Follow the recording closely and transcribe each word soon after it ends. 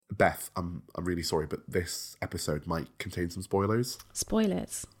Beth, I'm really sorry, but this episode might contain some spoilers.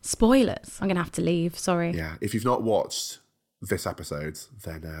 Spoilers. I'm going to have to leave, sorry. Yeah, if you've not watched this episode,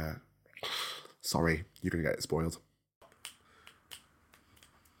 then sorry, you're going to get it spoiled.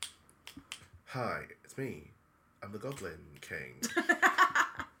 Hi, it's me. I'm the Goblin King.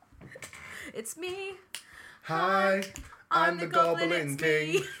 It's me. Hi, I'm the Goblin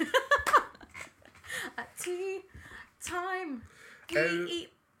King. At tea time, we Oh. eat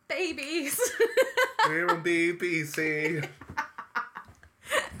babies. We're on BBC.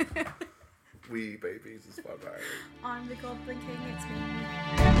 We babies is my bag. I'm the Goblin King, it's me.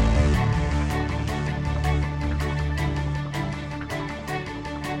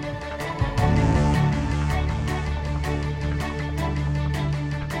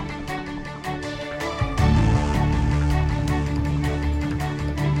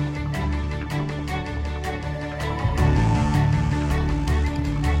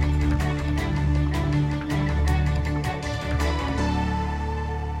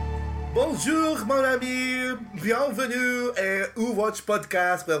 Bonjour, mon ami. Bienvenue at Who Watch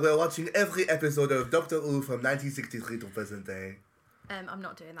Podcast, where we're watching every episode of Doctor Who from 1963 to present day. I'm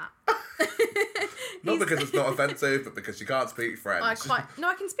not doing that. Not because it's not offensive, but because you can't speak French. I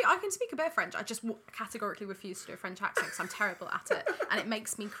can speak a bit of French. I just categorically refuse to do a French accent because I'm terrible at it, and it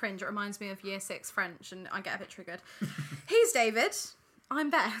makes me cringe. It reminds me of Year 6 French, and I get a bit triggered. He's David.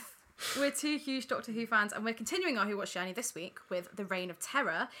 I'm Beth. We're two huge Doctor Who fans, and we're continuing our Who Watch journey this week with The Reign of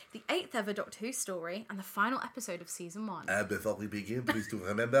Terror, the 8th ever Doctor Who story, and the final episode of Season 1. Before we begin, please do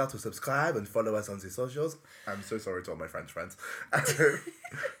remember to subscribe and follow us on the socials. I'm so sorry to all my French friends.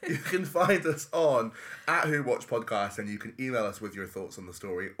 You can find us on @WhoWatchPodcast, and you can email us with your thoughts on the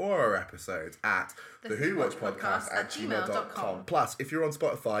story or our episodes at thewhowatchpodcast@gmail.com. Plus, if you're on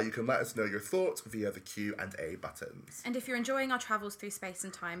Spotify, you can let us know your thoughts via the Q&A buttons. And if you're enjoying our travels through space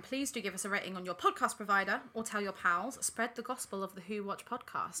and time, please do give us a rating on your podcast provider or tell your pals. Spread the gospel of the Who Watch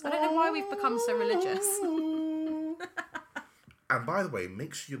podcast. I don't know why we've become so religious. And by the way,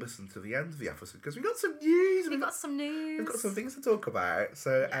 make sure you listen to the end of the episode because we've got some news. We've got some news. We've got some things to talk about.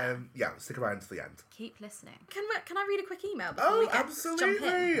 So, stick around to the end. Keep listening. Can I read a quick email before we jump in?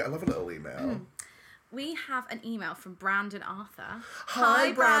 Absolutely. I love a little email. We have an email from Brandon Arthur.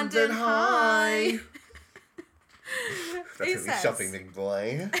 Hi, Brandon. Hi. It Definitely says- shopping, big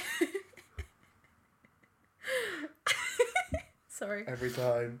boy. Sorry. Every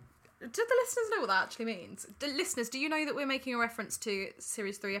time. Do the listeners know what that actually means? Listeners, do you know that we're making a reference to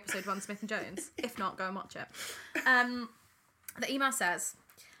Series 3, Episode 1, Smith and Jones? If not, go and watch it. The email says,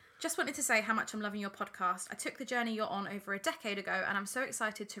 just wanted to say how much I'm loving your podcast. I took the journey you're on over a decade ago, and I'm so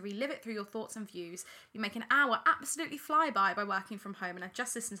excited to relive it through your thoughts and views. You make an hour absolutely fly by working from home, and I've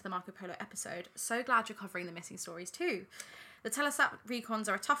just listened to the Marco Polo episode. So glad you're covering the missing stories too. The Telesat recons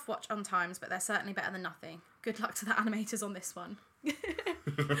are a tough watch on times, but they're certainly better than nothing. Good luck to the animators on this one.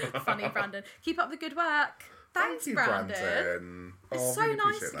 Funny, Brandon. Keep up the good work. Thanks, Thank you, Brandon. It's so really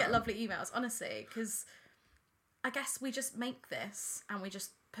nice appreciate to get that. lovely emails, honestly, because I guess we just make this and we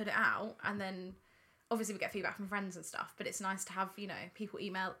just put it out, and then obviously we get feedback from friends and stuff, but it's nice to have, people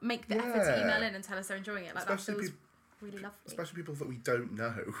make the effort to email in and tell us they're enjoying it. Like, Especially that feels really lovely. Especially people that we don't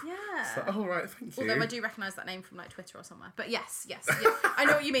know. Yeah. It's like, oh, right, thank you. Although I do recognise that name from Twitter or somewhere. But yes. Yeah. I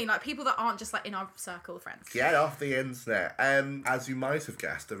know what you mean. Like people that aren't just in our circle of friends. Get off the internet. As you might have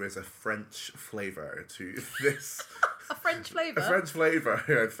guessed, there is a French flavour to this. A French flavour? A French flavour.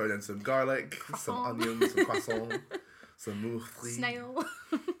 I've thrown in some garlic, some Croissant. onions, some croissant, some moufli. Snail.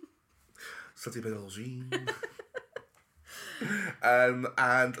 Sauté aubergine.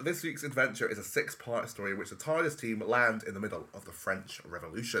 And this week's adventure is a 6-part story in which the TARDIS team land in the middle of the French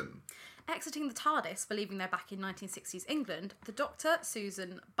Revolution. Exiting the TARDIS, believing they're back in 1960s England, the Doctor,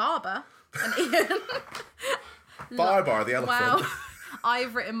 Susan, Barbara, and Ian... Barbar, the elephant. Wow.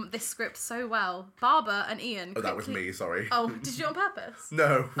 I've written this script so well. Barbara and Ian... Oh, that was me, sorry. Oh, did you do it on purpose?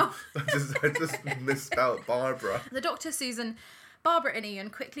 No, I just misspelled Barbara. The Doctor, Susan, Barbara and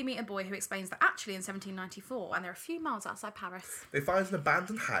Ian quickly meet a boy who explains that actually in 1794, and they're a few miles outside Paris. They find an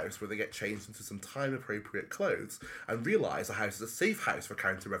abandoned house where they get changed into some time-appropriate clothes and realise the house is a safe house for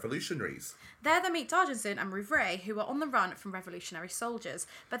counter-revolutionaries. There they meet D'Argenson and Rouvray, who are on the run from revolutionary soldiers,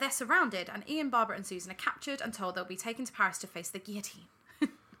 but they're surrounded, and Ian, Barbara and Susan are captured and told they'll be taken to Paris to face the guillotine.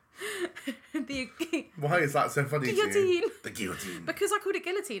 Why is that so funny to Guillotine. you? The guillotine. Because I called it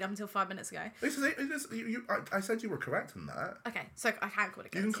guillotine up until 5 minutes ago. I said you were correct in that. Okay, so I can't call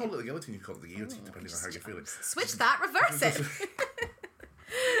it You guillotine. can call it the guillotine, you can call it the guillotine, depending on how you're feeling. Switch that, reverse it.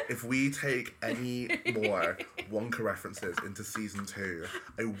 If we take any more Wonka references into season 2,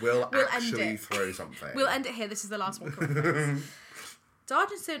 I will We'll actually end it. throw something. We'll end it here. This is the last one.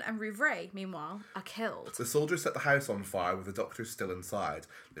 Dargenson and Rouvray, meanwhile, are killed. The soldiers set the house on fire with the doctor still inside.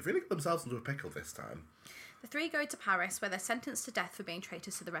 They've really got themselves into a pickle this time. The three go to Paris, where they're sentenced to death for being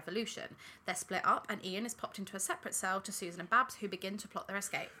traitors to the revolution. They're split up, and Ian is popped into a separate cell to Susan and Babs, who begin to plot their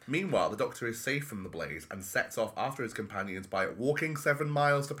escape. Meanwhile, the doctor is safe from the blaze and sets off after his companions by walking 7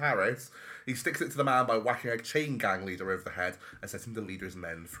 miles to Paris. He sticks it to the man by whacking a chain gang leader over the head and setting the leader's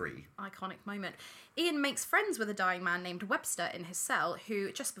men free. Iconic moment. Ian makes friends with a dying man named Webster in his cell,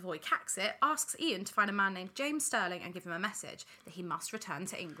 who, just before he cacks it, asks Ian to find a man named James Sterling and give him a message that he must return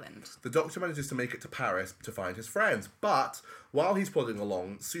to England. The doctor manages to make it to Paris to find his friends, but while he's plodding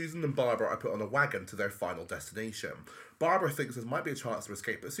along, Susan and Barbara are put on a wagon to their final destination. Barbara thinks there might be a chance to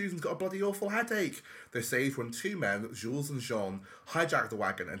escape, but Susan's got a bloody awful headache. They're saved when 2 men, Jules and Jean, hijack the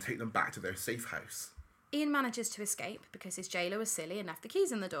wagon and take them back to their safe house. Ian manages to escape because his jailer was silly and left the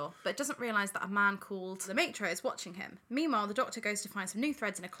keys in the door, but doesn't realise that a man called Lemaitre is watching him. Meanwhile, the doctor goes to find some new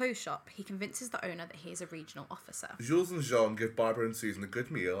threads in a clothes shop. He convinces the owner that he is a regional officer. Jules and Jean give Barbara and Susan a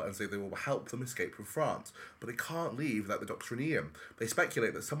good meal and say they will help them escape from France, but they can't leave without the doctor and Ian. They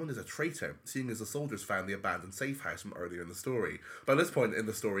speculate that someone is a traitor, seeing as the soldiers found the abandoned safe house from earlier in the story. By this point in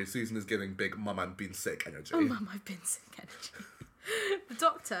the story, Susan is giving big "Mum, I've been sick" energy. Oh, Mum, I've been sick energy.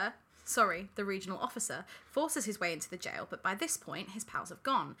 The regional officer, forces his way into the jail, but by this point, his pals have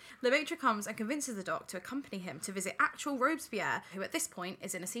gone. Lemaitre comes and convinces the doc to accompany him to visit actual Robespierre, who at this point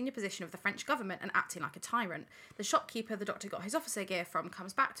is in a senior position of the French government and acting like a tyrant. The shopkeeper the doctor got his officer gear from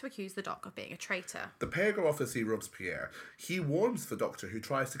comes back to accuse the doc of being a traitor. The pair go off to see Robespierre. He warns the doctor, who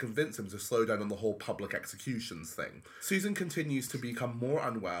tries to convince him to slow down on the whole public executions thing. Susan continues to become more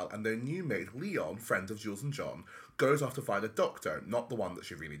unwell, and their new mate, Leon, friend of Jules and John, goes off to find a doctor, not the one that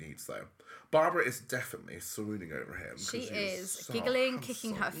she really needs though. Barbara is definitely swooning over him. She is so giggling, handsome.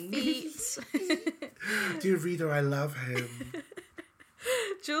 kicking her feet. Dear reader, I love him.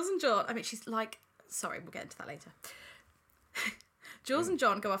 Jules and John, she's like, sorry, we'll get into that later. Jules and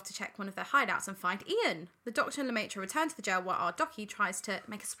John go off to check one of their hideouts and find Ian. The doctor and Lemaitre return to the jail while our Docky tries to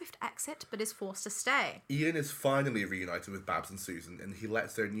make a swift exit but is forced to stay. Ian is finally reunited with Babs and Susan, and he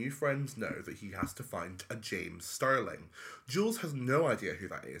lets their new friends know that he has to find a James Sterling. Jules has no idea who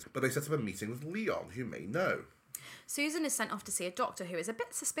that is, but they set up a meeting with Leon, who may know. Susan is sent off to see a doctor who is a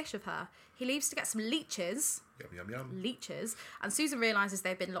bit suspicious of her. He leaves to get some leeches. Yum, yum, yum. Leeches. And Susan realises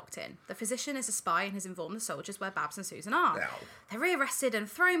they've been locked in. The physician is a spy and has informed the soldiers where Babs and Susan are. Ow. They're rearrested and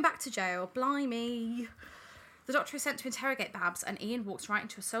thrown back to jail. Blimey. The doctor is sent to interrogate Babs, and Ian walks right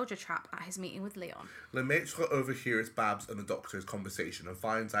into a soldier trap at his meeting with Leon. Lemaitre overhears Babs and the doctor's conversation and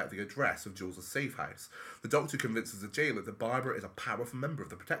finds out the address of Jules' safe house. The doctor convinces the jailer that Barbara is a powerful member of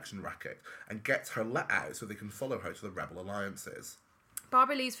the protection racket and gets her let out so they can follow her to the rebel alliances.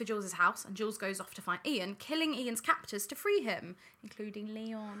 Barbara leaves for Jules' house, and Jules goes off to find Ian, killing Ian's captors to free him, including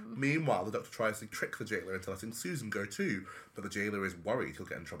Leon. Meanwhile, the doctor tries to trick the jailer into letting Susan go too, but the jailer is worried he'll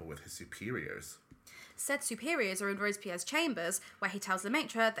get in trouble with his superiors. Said superiors are in Robespierre's chambers, where he tells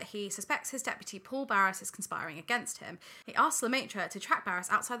Lemaitre that he suspects his deputy Paul Barras is conspiring against him. He asks Lemaitre to track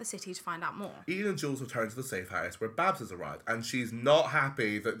Barras outside the city to find out more. Ian and Jules return to the safe house where Babs has arrived, and she's not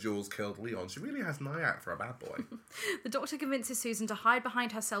happy that Jules killed Leon. She really has an eye out for a bad boy. The doctor convinces Susan to hide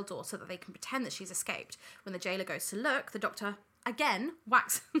behind her cell door so that they can pretend that she's escaped. When the jailer goes to look, the doctor again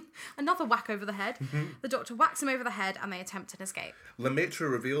whacks another whack over the head. The doctor whacks him over the head and they attempt an escape. Lemaitre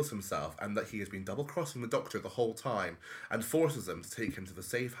reveals himself and that he has been double-crossing the doctor the whole time and forces him to take him to the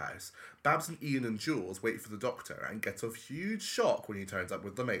safe house. Babs and Ian and Jules wait for the doctor and get a huge shock when he turns up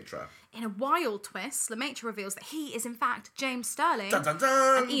with Lemaitre. In a wild twist, Lemaitre reveals that he is in fact James Sterling. Dun, dun,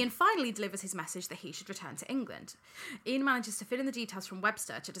 dun! And Ian finally delivers his message that he should return to England. Ian manages to fill in the details from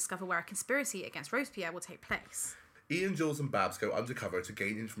Webster to discover where a conspiracy against Robespierre will take place. Ian, Jules and Babs go undercover to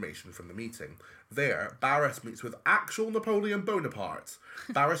gain information from the meeting. There, Barras meets with actual Napoleon Bonaparte.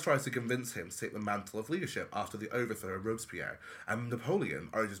 Barras tries to convince him to take the mantle of leadership after the overthrow of Robespierre, and Napoleon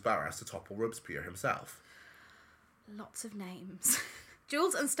urges Barras to topple Robespierre himself. Lots of names.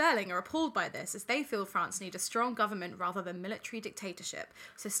 Jules and Sterling are appalled by this, as they feel France need a strong government rather than military dictatorship.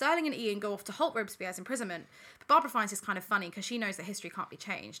 So Sterling and Ian go off to halt Robespierre's imprisonment. But Barbara finds this kind of funny because she knows that history can't be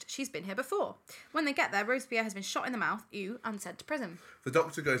changed. She's been here before. When they get there, Robespierre has been shot in the mouth, and sent to prison. The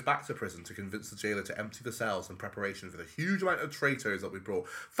doctor goes back to prison to convince the jailer to empty the cells in preparation for the huge amount of traitors that we brought.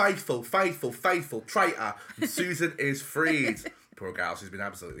 Faithful, faithful, faithful, traitor! And Susan is freed. Poor gal, she's been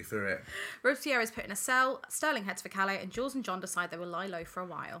absolutely through it. Robespierre is put in a cell, Sterling heads for Calais, and Jules and John decide they will lie low for a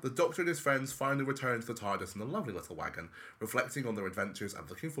while. The doctor and his friends finally return to the TARDIS in a lovely little wagon, reflecting on their adventures and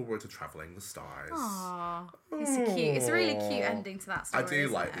looking forward to travelling the stars. Aww, it's a cute. It's a really cute ending to that story. I do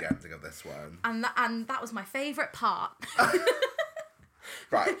like the ending of this one. And that was my favourite part.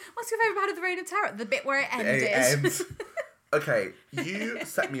 Right. What's your favourite part of the Reign of Terror? The bit where it ended. It ends. Okay, you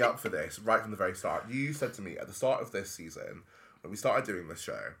set me up for this right from the very start. You said to me at the start of this season, when we started doing this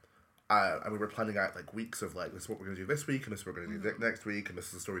show, and we were planning out like weeks of like, this is what we're going to do this week, and this is what we're going to do next week, and this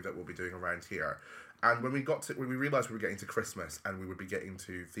is the story that we'll be doing around here. And when we realised we were getting to Christmas and we would be getting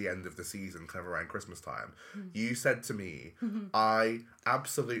to the end of the season, kind of around Christmas time, you said to me, I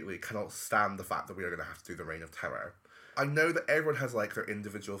absolutely cannot stand the fact that we are going to have to do the Reign of Terror. I know that everyone has like their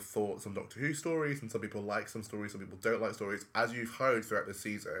individual thoughts on Doctor Who stories, and some people like some stories, some people don't like stories. As you've heard throughout this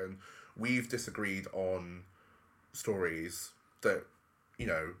season, we've disagreed on stories that, you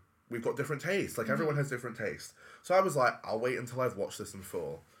know, we've got different tastes. Like, everyone has different tastes. So I was like, I'll wait until I've watched this in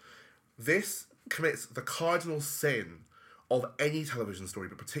full. This commits the cardinal sin of any television story,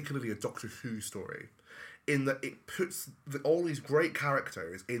 but particularly a Doctor Who story, in that it puts all these great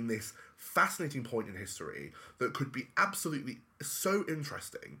characters in this fascinating point in history that could be absolutely so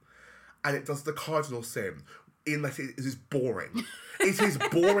interesting, and it does the cardinal sin in that it is boring. It is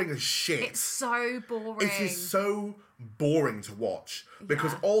boring as shit. It's so boring. It is so boring to watch,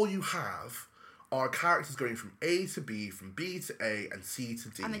 because all you have are characters going from A to B, from B to A, and C to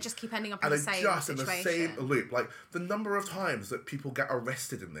D. And they just keep ending up in the same situation. In the same loop. Like, the number of times that people get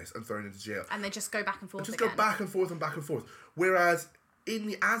arrested in this and thrown into jail. And they just go back and forth Go back and forth and back and forth. Whereas, in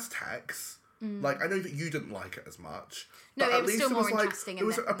the Aztecs, like, I know that you didn't like it as much. No, but it at was least still it was more like, interesting it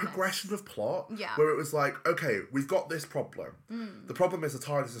was a progression of plot. Yeah. Where it was like, okay, we've got this problem. The problem is the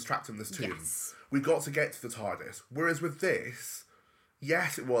TARDIS is trapped in this tomb. Yes. We've got to get to the TARDIS. Whereas with this,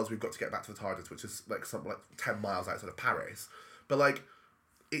 yes, it was, we've got to get back to the TARDIS, which is like something like 10 miles outside of Paris. But like,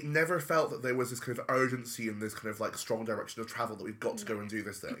 it never felt that there was this kind of urgency and this kind of like strong direction of travel that we've got to go and do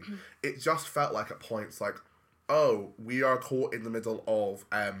this thing. It just felt like at points like, oh, we are caught in the middle of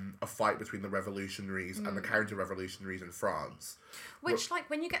a fight between the revolutionaries and the counter-revolutionaries in France. Which, like,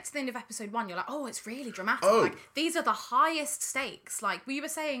 when you get to the end of episode 1, you're like, oh, it's really dramatic. Oh. Like, these are the highest stakes. Like, we were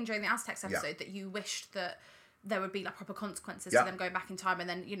saying during the Aztecs episode that you wished that there would be, like, proper consequences to them going back in time. And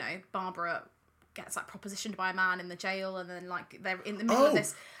then, you know, Barbara gets, like, propositioned by a man in the jail, and then, like, they're in the middle of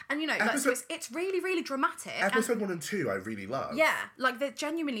this. And, you know, like, so it's really, really dramatic. Episode 1 and 2 I really love. Yeah, like, they're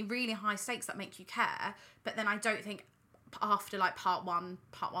genuinely really high stakes that make you care. But then I don't think after, like, part one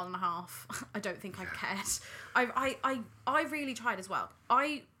and a half, I don't think I cared. I really tried as well.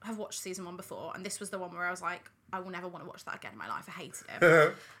 I have watched season 1 before, and this was the one where I was like, I will never want to watch that again in my life. I hated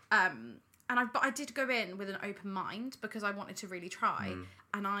it. But I did go in with an open mind because I wanted to really try.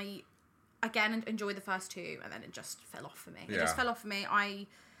 And I, again, enjoyed the first 2, and then it just fell off for me. It just fell off for me.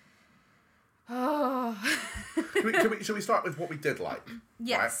 Shall we start with what we did like?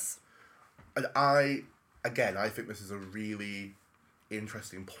 Yes. Right? And I think this is a really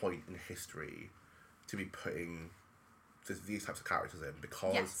interesting point in history to be putting these types of characters in,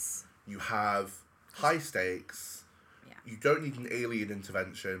 because you have high stakes. You don't need an alien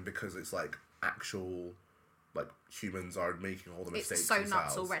intervention because it's like actual, like, humans are making all the mistakes themselves. It's so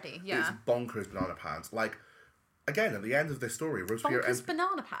nuts already, It's bonkers banana pants. Like, again, at the end of this story, Robespierre... Bonkers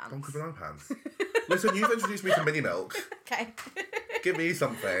banana pants? Bonkers banana pants. Listen, you've introduced me to Mini Milk. Okay. Give me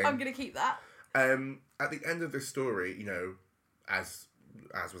something. I'm going to keep that. At the end of this story, you know, as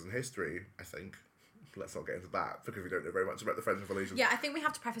was in history, I think, let's not get into that because we don't know very much about the French Revolution. Yeah, I think we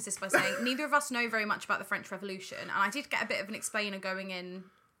have to preface this by saying neither of us know very much about the French Revolution, and I did get a bit of an explainer going in,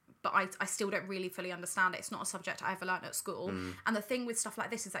 but I still don't really fully understand it. It's not a subject I ever learnt at school. And the thing with stuff like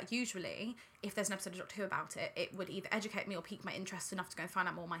this is that usually, if there's an episode of Doctor Who about it, it would either educate me or pique my interest enough to go and find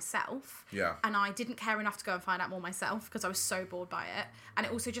out more myself. Yeah. And I didn't care enough to go and find out more myself because I was so bored by it. And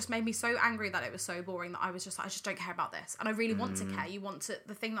it also just made me so angry that it was so boring that I was just like, I just don't care about this. And I really want to care.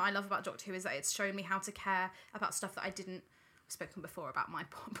 The thing that I love about Doctor Who is that it's shown me how to care about stuff that I didn't, I've spoken before about my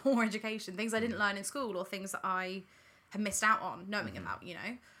poor education, things I didn't learn in school or things that I have missed out on knowing about, you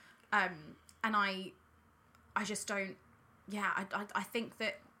know. And I just don't. Yeah, I think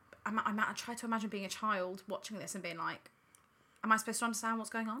that I try to imagine being a child watching this and being like, am I supposed to understand what's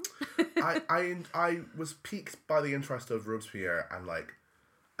going on? I was piqued by the interest of Robespierre and like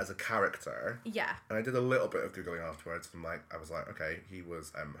as a character. Yeah. And I did a little bit of googling afterwards, and like I was like, okay, he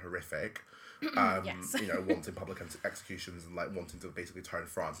was horrific. Yes. You know, wanting public executions and like wanting to basically turn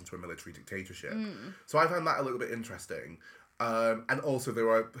France into a military dictatorship. So I found that a little bit interesting. And also there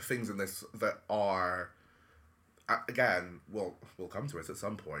are things in this that are, again, we'll come to it at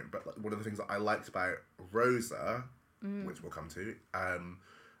some point, but like, one of the things that I liked about Rosa, which we'll come to,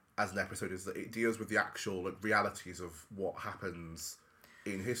 as an episode, is that it deals with the actual like realities of what happens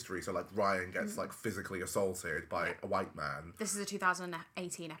in history. So like Ryan gets like physically assaulted by a white man. This is a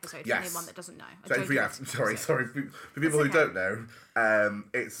 2018 episode for Yes. anyone that doesn't know. Sorry. For people who don't know,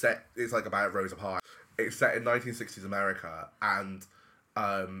 it's like about Rosa Parks. It's set in 1960s America, and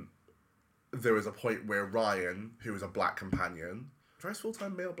there was a point where Ryan, who was a black companion, first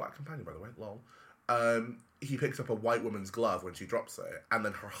full-time male black companion, by the way, lol, he picks up a white woman's glove when she drops it, and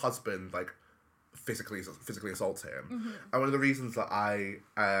then her husband, like, physically assaults him. Mm-hmm. And one of the reasons that I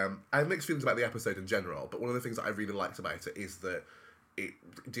have mixed feelings about the episode in general, but one of the things that I really liked about it is that it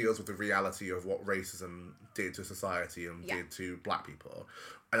deals with the reality of what racism did to society and did to black people.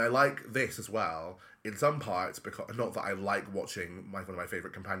 And I like this as well, in some parts, because not that I like watching one of my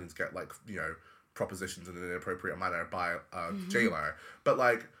favourite companions get, like, you know, propositions in an inappropriate manner by a jailer, but,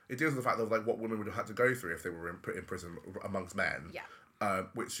 like, it deals with the fact of, like, what women would have had to go through if they were in prison amongst men,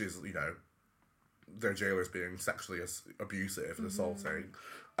 which is, you know, their jailers being sexually abusive and assaulting.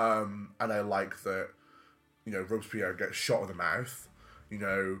 And I like that, you know, Robespierre gets shot in the mouth, you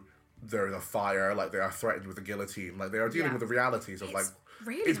know, there's a fire, like, they are threatened with a guillotine, like, they are dealing with the realities of, like,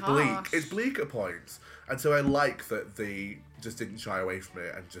 really it's harsh. bleak. It's bleak at points. And so I like that they just didn't shy away from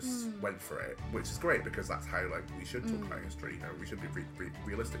it and just went for it, which is great because that's how, like, we should talk about history, you know, we should be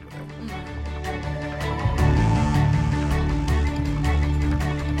realistic with it.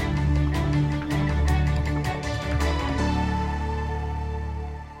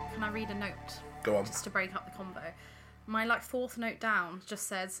 Can I read a note? Go on. Just to break up the combo. My, like, fourth note down just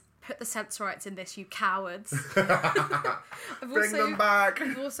says, "Put the censorites in this, you cowards." Bring them back.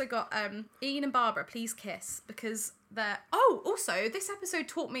 We've also got Ian and Barbara, please kiss, because they're... Oh, also, this episode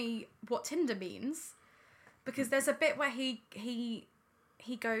taught me what Tinder means, because there's a bit where he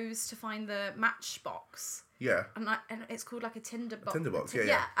goes to find the matchbox. Yeah. And it's called, like, a Tinder box. Tinder box,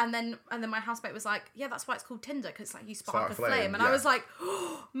 yeah. And then my housemate was like, yeah, that's why it's called Tinder, because, like, you spark a flame. And yeah. I was like,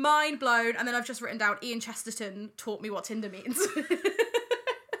 oh, mind blown. And then I've just written down, Ian Chesterton taught me what Tinder means.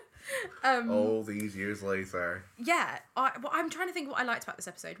 All these years later. Yeah. I'm trying to think what I liked about this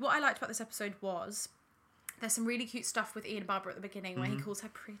episode. What I liked about this episode was... There's some really cute stuff with Ian and Barbara at the beginning where he calls her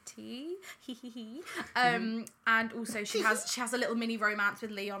pretty. And also she has a little mini romance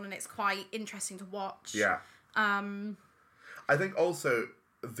with Leon, and it's quite interesting to watch. Yeah. I think also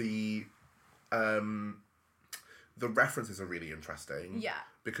the references are really interesting. Yeah.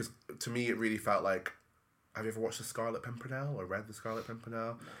 Because to me it really felt like, have you ever watched The Scarlet Pimpernel or read The Scarlet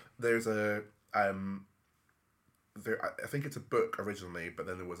Pimpernel? There's a I think it's a book originally, but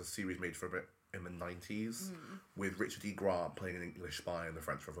then there was a series made from it in the 90s with Richard E. Grant playing an English spy in the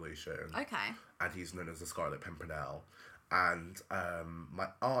French Revolution. Okay. And he's known as the Scarlet Pimpernel. And my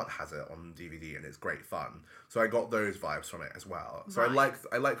aunt has it on DVD, and it's great fun. So I got those vibes from it as well. So Right.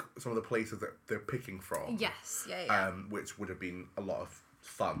 I like some of the places that they're picking from. Yes, yeah. Which would have been a lot of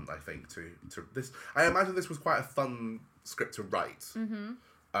fun, I think, to this. I imagine this was quite a fun script to write.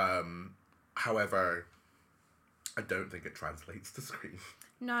 However, I don't think it translates to screen.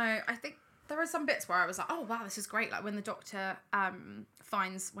 No, I think there are some bits where I was like, oh, wow, this is great. Like when the doctor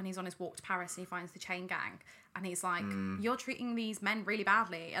finds, when he's on his walk to Paris and he finds the chain gang, and he's like, you're treating these men really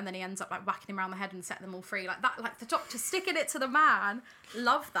badly. And then he ends up like whacking him around the head and setting them all free. Like that, like the doctor sticking it to the man.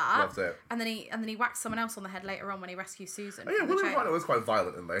 Love that. Loved it. And then he whacks someone else on the head later on when he rescues Susan. Oh, yeah, William Hartnell was quite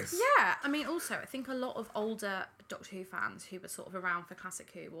violent in this. Yeah, I mean, also, I think a lot of older Doctor Who fans who were sort of around for Classic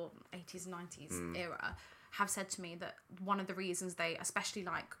Who or 80s and 90s era have said to me that one of the reasons they, especially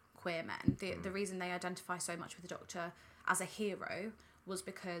like queer men, the reason they identify so much with the Doctor as a hero was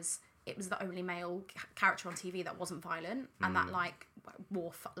because it was the only male character on TV that wasn't violent and that like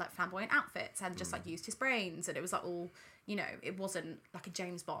wore like flamboyant outfits and just like used his brains, and it was like all, you know, it wasn't like a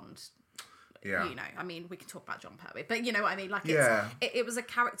James Bond. Yeah. You know, I mean, we can talk about John Pertwee, but you know what I mean? Like, it was a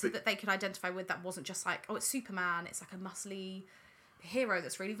character that they could identify with that wasn't just like, oh, it's Superman, it's like a muscly hero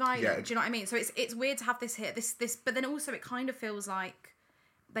that's really violent. Yeah. Do you know what I mean? So it's weird to have this here, this, but then also it kind of feels like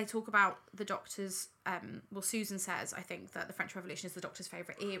they talk about the Doctor's, well, Susan says, I think, that the French Revolution is the Doctor's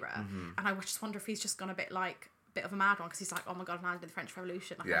favourite era, and I just wonder if he's just gone a bit of a mad one, because he's like, oh my god, I'm out of the French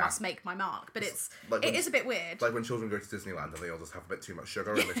Revolution, like I must make my mark, but it is a bit weird. Like when children go to Disneyland and they all just have a bit too much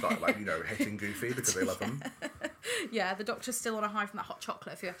sugar and they start like, you know, hitting Goofy because they love them. Yeah, the Doctor's still on a high from that hot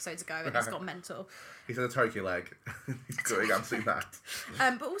chocolate a few episodes ago, and it's got mental. He's in a turkey leg. He's going absolutely mad.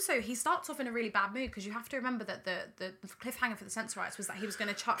 But also, he starts off in a really bad mood, because you have to remember that the cliffhanger for the Censorites was that he was going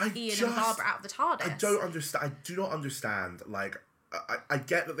to chuck Ian and Barbara out of the TARDIS. I do not understand, like, I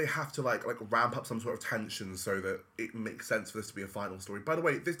get that they have to like ramp up some sort of tension so that it makes sense for this to be a final story. By the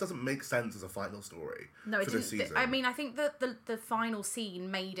way, this doesn't make sense as a final story. No, it for didn't. This season. I mean, I think the final scene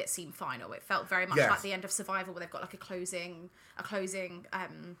made it seem final. It felt very much Yes. like the end of Survivor, where they've got like a closing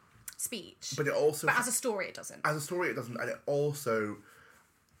speech. But it also, but as a story, it doesn't. As a story, it doesn't, and it also,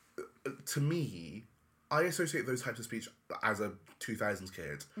 to me, I associate those types of speech as a 2000s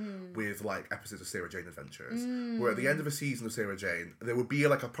kid with like episodes of Sarah Jane Adventures, where at the end of a season of Sarah Jane, there would be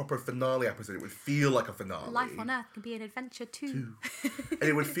like a proper finale episode. It would feel like a finale. Life on Earth can be an adventure too. And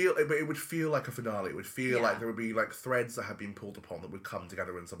it would feel like a finale. It would feel like there would be like threads that had been pulled upon that would come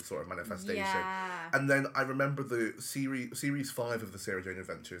together in some sort of manifestation. Yeah. And then I remember the series 5 of the Sarah Jane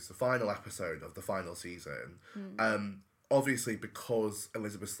Adventures, the final episode of the final season. Obviously, because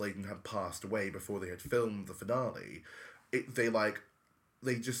Elizabeth Sladen had passed away before they had filmed the finale,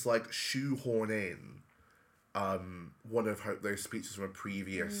 they just shoehorn in one of those speeches from a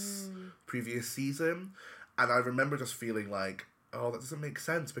previous season, and I remember just feeling like, oh, that doesn't make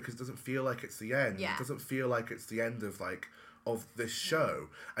sense because it doesn't feel like it's the end. Yeah. It doesn't feel like it's the end of this show,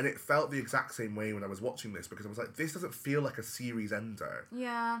 and it felt the exact same way when I was watching this because I was like, this doesn't feel like a series ender.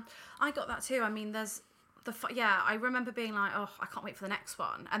 Yeah, I got that too. I mean, there's I remember being like, oh, I can't wait for the next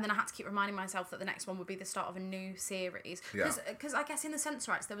one, and then I had to keep reminding myself that the next one would be the start of a new series. Because I guess in the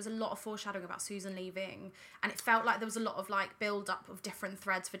Censorites there was a lot of foreshadowing about Susan leaving, and it felt like there was a lot of like build up of different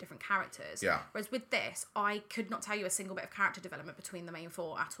threads for different characters. Yeah. Whereas with this, I could not tell you a single bit of character development between the main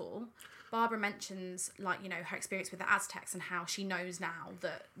four at all. Barbara mentions her experience with the Aztecs and how she knows now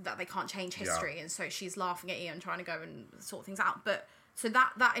that they can't change history, and so she's laughing at Ian trying to go and sort things out, but. So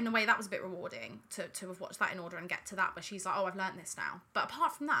that in a way, that was a bit rewarding to have watched that in order and get to that, where she's like, oh, I've learnt this now. But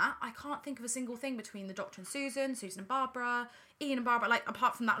apart from that, I can't think of a single thing between the Doctor and Susan and Barbara, Ian and Barbara, like,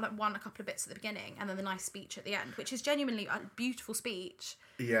 apart from that, like, a couple of bits at the beginning, and then the nice speech at the end, which is genuinely a beautiful speech.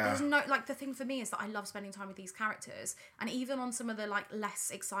 Yeah. There's no, like, the thing for me is that I love spending time with these characters, and even on some of the, like,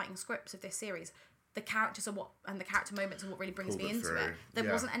 less exciting scripts of this series, the characters are and the character moments are what really brings me into it.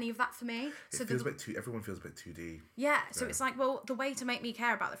 There wasn't any of that for me. Everyone feels a bit 2D. Yeah, so it's like, well, the way to make me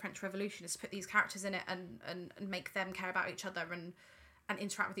care about the French Revolution is to put these characters in it and make them care about each other and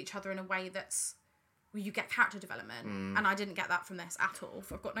interact with each other in a way that's where you get character development. And I didn't get that from this at all.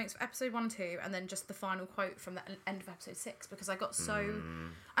 I've got notes for episode 1 and 2, and then just the final quote from the end of episode 6, because I got so...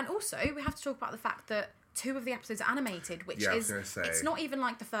 And also, we have to talk about the fact that 2 of the episodes are animated, which is... It's not even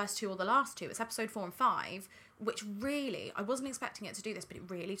like the first 2 or the last 2. It's episode 4 and 5, which really... I wasn't expecting it to do this, but it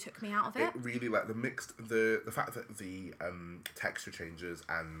really took me out of it. It really, like, the fact that the texture changes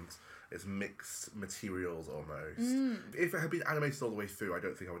and it's mixed materials almost. If it had been animated all the way through, I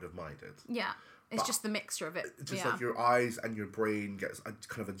don't think I would have minded. Yeah. It's just the mixture of it. Just like your eyes and your brain gets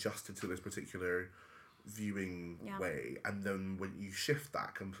kind of adjusted to this particular viewing way, and then when you shift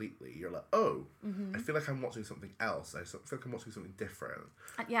that completely, you're like, oh, I feel like I'm watching something else. I feel like I'm watching something different.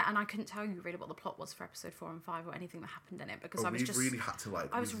 And I couldn't tell you really what the plot was for episode 4 and 5 or anything that happened in it, because I was just... really had to like...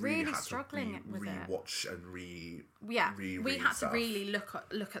 I was really struggling with it. Rewatch and we had to really look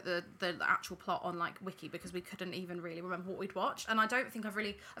at the actual plot on like Wiki, because we couldn't even really remember what we'd watched, and I don't think I've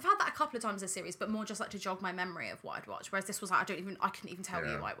had that a couple of times this series, but more just like to jog my memory of what I'd watched, whereas this was like I couldn't even tell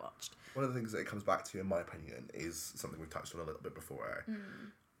you what I watched. One of the things that it comes back to, in my opinion, is something we've touched on a little bit before.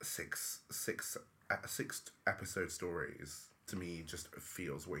 6 episode stories, to me, just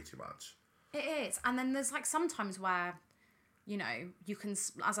feels way too much. It is. And then there's like sometimes where, you know, you can,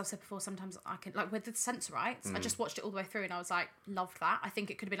 as I've said before, sometimes I can, like with the Censorites, I just watched it all the way through and I was like, loved that. I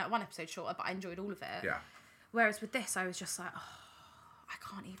think it could have been like 1 episode shorter, but I enjoyed all of it. Yeah. Whereas with this, I was just like, oh, I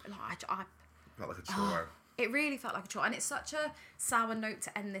can't even, like, I felt like a chore. It really felt like a chore, and it's such a sour note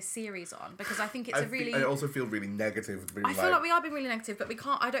to end this series on, because I think it's I also feel really negative. I feel like we are being really negative, but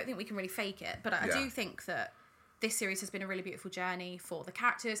I don't think we can really fake it. But I do think that this series has been a really beautiful journey for the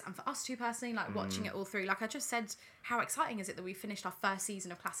characters and for us too personally, like watching it all through. Like I just said, how exciting is it that we finished our first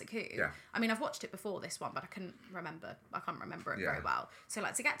season of Classic Who? Yeah. I mean, I've watched it before this one, but I can't remember it very well. So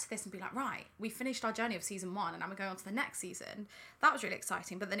like to get to this and be like, right, we finished our journey of season 1 and now we're going on to the next season. That was really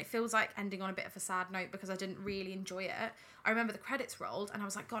exciting. But then it feels like ending on a bit of a sad note because I didn't really enjoy it. I remember the credits rolled and I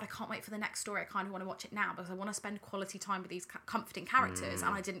was like, God, I can't wait for the next story. I kind of want to watch it now because I want to spend quality time with these comforting characters,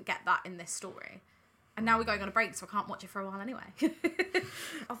 and I didn't get that in this story. And now we're going on a break, so I can't watch it for a while anyway.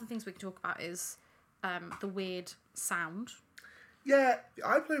 Other things we can talk about is the weird sound. Yeah,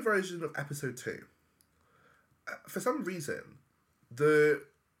 I play a version of episode 2. For some reason, the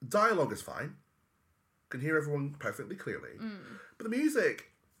dialogue is fine. Can hear everyone perfectly clearly. But the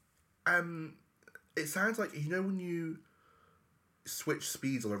music, it sounds like, you know when you switch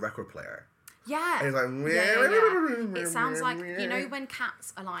speeds on a record player? Yeah. And he's like, It sounds like, you know when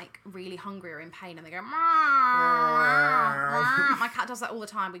cats are like really hungry or in pain and they go, my cat does that all the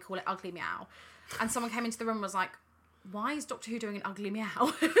time. We call it ugly meow. And someone came into the room and was like, why is Doctor Who doing an ugly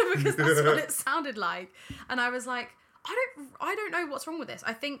meow? Because that's what it sounded like. And I was like, I don't know what's wrong with this.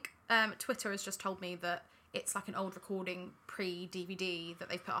 I think Twitter has just told me that it's like an old recording pre-DVD that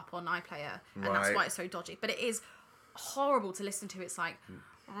they've put up on iPlayer, and that's why it's so dodgy. But it is horrible to listen to. It's like... And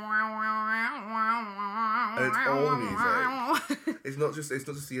it's all music. It's not just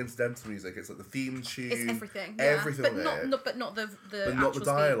the incidental music. It's like the theme tune. It's everything. Yeah. Everything. But not the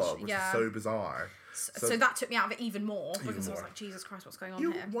dialogue, speech. which is so bizarre. So that took me out of it even more because I was like, Jesus Christ, what's going on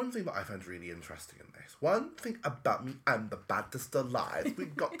here? One thing that I found really interesting in this, one thing about me, I'm the baddest alive. We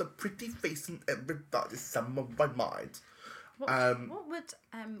got the pretty face and everybody's some of my mind. What would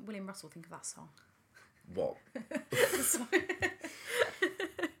William Russell think of that song? What?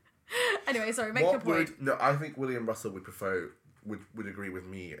 Anyway, sorry, make your point. I think William Russell would agree with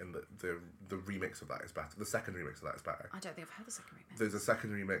me in that the remix of that is better. The second remix of that is better. I don't think I've heard the second remix. There's a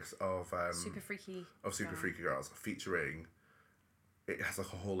second remix of Super Freaky Girls featuring. It has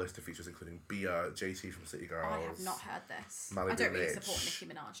like a whole list of features including Bia, JT from City Girls. I have not heard this. Malibu I don't really Mitch. support Nicki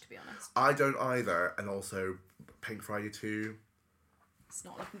Minaj, to be honest. I don't either, and also Pink Friday 2. It's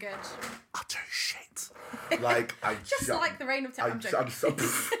not looking good. Utter shit. Like like the Reign of Terror. I'm joking. I'm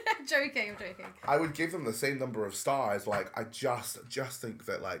joking. I would give them the same number of stars. Like I just think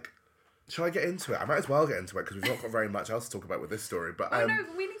that like, shall I get into it? I might as well get into it because we've not got very much else to talk about with this story. But no,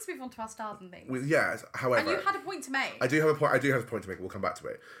 we need to move on to our stars and things. However, and you had a point to make. I do have a point to make. We'll come back to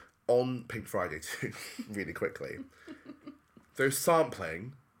it on Pink Friday 2 really quickly. There's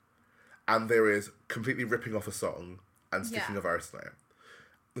sampling, and there is completely ripping off a song and sticking a verse in it.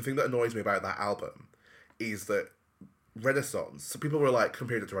 The thing that annoys me about that album is that Renaissance, so people were like,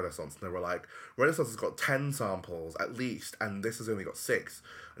 compared it to Renaissance, and they were like, Renaissance has got 10 samples at least, and this has only got 6.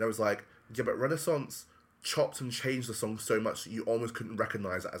 And I was like, yeah, but Renaissance chopped and changed the song so much that you almost couldn't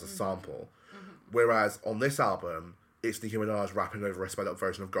recognise it as a sample. Mm-hmm. Whereas on this album, it's Nicki Minaj rapping over a sped up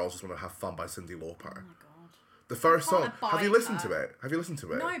version of Girls Just Want to Have Fun by Cyndi Lauper. Oh my god. The first song, have you listened to it?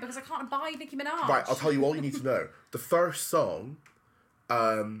 No, because I can't abide Nicki Minaj. Right, I'll tell you all you need to know. The first song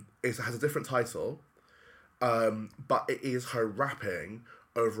has a different title, but it is her rapping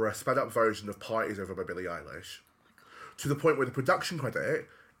over a sped up version of Parties Over by Billie Eilish. To the point where the production credit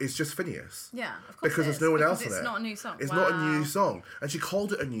is just Phineas. Yeah, of course. Because there's no one else in it. It's not a new song. It's not a new song. And she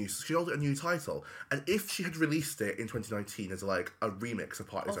called it a new title. And if she had released it in 2019 as like a remix of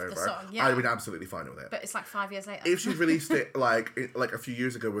Parties Over, song, I'd have been absolutely fine with it. But it's like 5 years later. If she'd released it like a few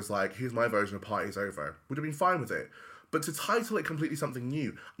years ago, was like, here's my version of Parties Over, would have been fine with it. But to title it completely something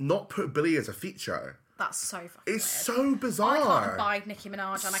new, not put Billie as a feature. That's so fucking It's so bizarre. I can't abide Nicki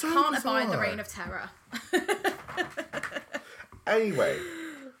Minaj and I can't abide the Reign of Terror. Anyway,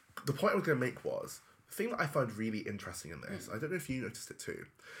 the point I was going to make was, the thing that I found really interesting in this, I don't know if you noticed it too,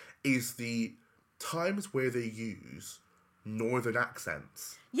 is the times where they use northern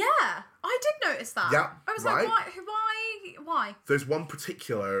accents. Yeah, I did notice that. Yeah, I was right? like, why? There's one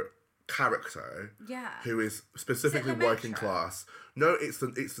particular character who is specifically working class. No, it's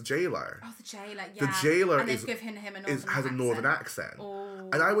the jailer. Oh, the jailer, yeah. The jailer and they've given him has a northern accent. Oh.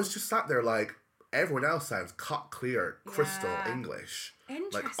 And I was just sat there like, everyone else sounds cut clear, crystal English.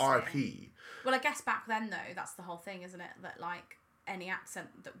 Interesting. Like RP. Well, I guess back then though, that's the whole thing, isn't it? That like any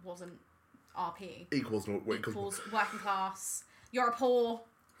accent that wasn't RP equals working class. You're a poor.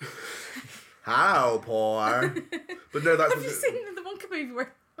 How poor? But no, that's. Have you seen the Wonka movie?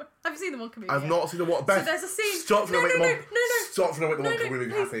 Have you seen the Wonka movie? I've not seen the Wonka. Beth, so there's a scene. Stop trying to make the Wonka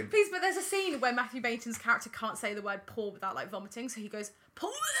movie happen. Please, but there's a scene where Matthew Baton's character can't say the word poor without like vomiting, so he goes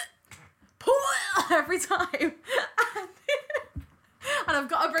poor every time. And I've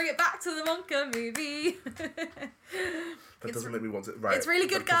got to bring it back to the Wonka movie. That doesn't make me want to. Right, it's really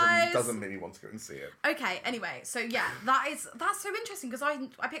good, guys. Doesn't make me want to go and see it. Okay. Anyway, so yeah, that's so interesting because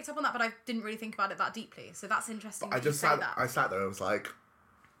I picked up on that, but I didn't really think about it that deeply. So that's interesting. I sat there. I was like,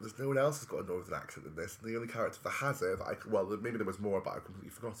 there's no one else who's got a northern accent in this. And the only character that has it, maybe there was more, but I've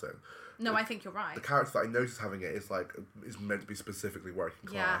completely forgotten. No, I think you're right. The character that I noticed having it is meant to be specifically working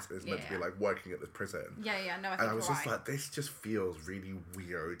class. It's meant to be like working at this prison. Yeah. No, I think you're right. And I was just like, this just feels really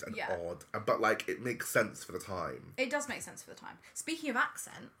weird and odd. But like, it makes sense for the time. It does make sense for the time. Speaking of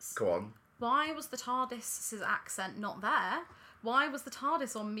accents. Go on. Why was the TARDIS's accent not there? Why was the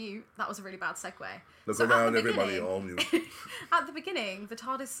TARDIS on mute? That was a really bad segue. Look around, everybody on mute. At the beginning, the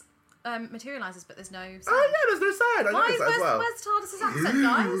TARDIS materialises, but there's no sound. Oh yeah, there's no sound. I noticed that as well. Where's TARDIS's accent,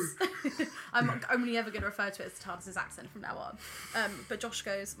 guys? I'm only ever going to refer to it as the TARDIS's accent from now on. But Josh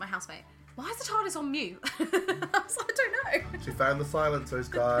goes, my housemate, Why is the TARDIS on mute? I don't know. She found the silencers,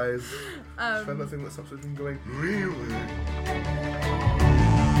 guys. She found that thing that stops it from going.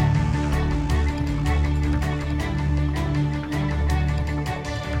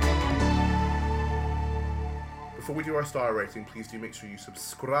 Before we do our star rating, please do make sure you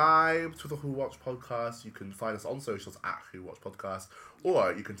subscribe to the Who Watch podcast. You can find us on socials at Who Watch Podcast,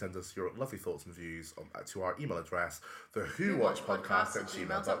 or you can send us your lovely thoughts and views to our email address,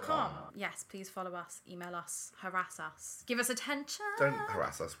 thewhowatchpodcast@gmail.com. Yes, please follow us, email us, harass us, give us attention. Don't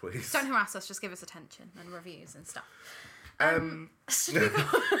harass us, please. Don't harass us, just give us attention and reviews and stuff. Should we go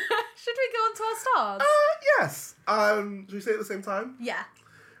on to our stars? Yes. Should we say it at the same time? Yeah.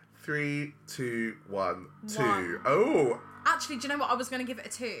 3, 2, 1, 2. One. Oh! Actually, do you know what? I was going to give it a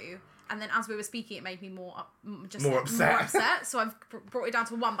 2, and then as we were speaking, it made me more upset. More upset. So I've brought it down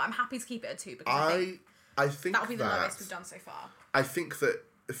to a 1, but I'm happy to keep it at 2 because I think that'll be the lowest we've done so far. I think that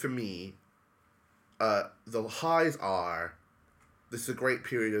for me, the highs are this is a great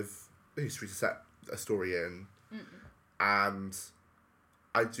period of history to set a story in, and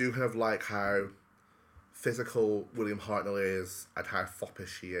I do kind of like how physical William Hartnell is and how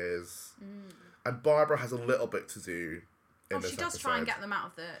foppish he is. And Barbara has a little bit to do in this she does episode. try and get them out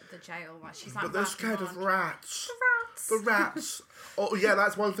of the jail. Like, she's like, But they're scared of rats. The The rats. Oh, yeah,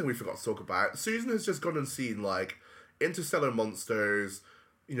 that's one thing we forgot to talk about. Susan has just gone and seen, like, interstellar monsters,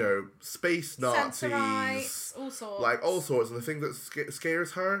 you know, space Nazis. Sensorites, all sorts. Like, all sorts. And the thing that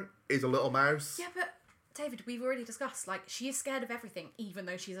scares her is a little mouse. Yeah, but David, we've already discussed, like, she is scared of everything, even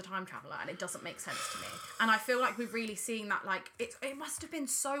though she's a time traveller, and it doesn't make sense to me. And I feel like we've really seen that, like, it must have been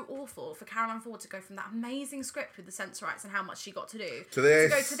so awful for Caroline Ford to go from that amazing script with the Sensorites and how much she got to do, to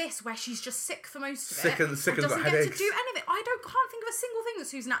go to this, where she's just sick for most of it. Sick and doesn't got get headaches. to do anything. I can't think of a single thing that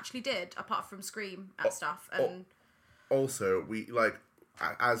Susan actually did, apart from scream at stuff. And Also, we, like,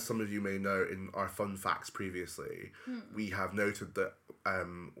 as some of you may know in our fun facts previously, we have noted that,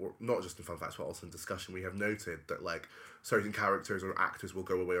 or not just in fun facts, but also in discussion, we have noted that, like, certain characters or actors will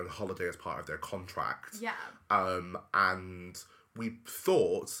go away on holiday as part of their contract. Yeah. And we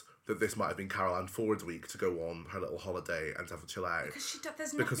thought that this might have been Caroline Ford's week to go on her little holiday and to have a chill out.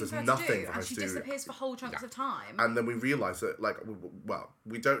 Because there's nothing for her to do, and she disappears for whole chunks of time. And then we realised that, like, well,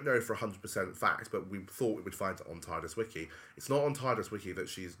 we don't know for 100% fact, but we thought we would find it on TARDIS Wiki. It's not on TARDIS Wiki that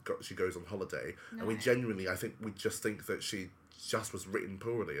she goes on holiday, and we genuinely, I think, we just think that she just was written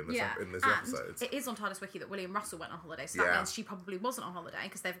poorly in this episode. It is on TARDIS Wiki that William Russell went on holiday, so that means she probably wasn't on holiday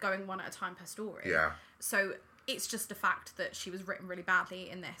because they're going one at a time per story. Yeah. So it's just a fact that she was written really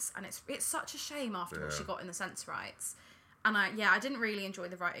badly in this, and it's such a shame after what she got in the Sensorites. And I didn't really enjoy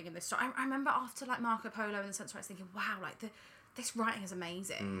the writing in this story. I remember after, like, Marco Polo and the Sensorites thinking, wow, like, this writing is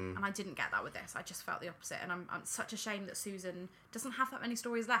amazing. And I didn't get that with this. I just felt the opposite. And I'm such a shame that Susan doesn't have that many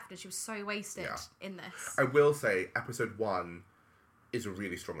stories left, and she was so wasted in this. I will say, episode 1 is a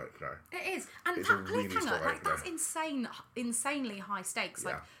really strong opener. It is. And it's that really cliffhanger, like, that's insanely high stakes.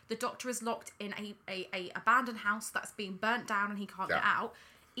 Like, the Doctor is locked in a abandoned house that's being burnt down and he can't get out.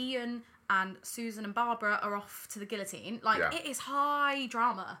 Ian and Susan and Barbara are off to the guillotine. Like, it is high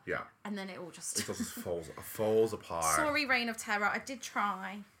drama. Yeah. And then it all just... It just falls apart. Sorry, Reign of Terror. I did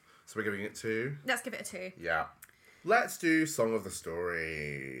try. So we're giving it 2? Let's give it a 2. Yeah. Let's do Song of the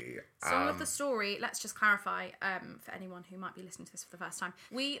Story. Song of the Story, let's just clarify, for anyone who might be listening to this for the first time.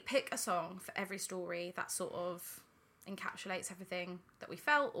 We pick a song for every story that sort of encapsulates everything that we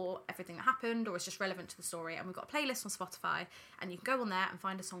felt or everything that happened or is just relevant to the story. And we've got a playlist on Spotify, and you can go on there and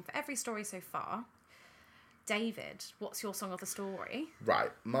find a song for every story so far. David, what's your Song of the Story?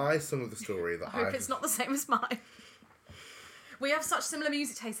 Right, my Song of the Story that I hope it's not the same as mine. We have such similar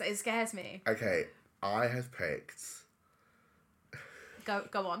music tastes that it scares me. Okay, I have picked... Go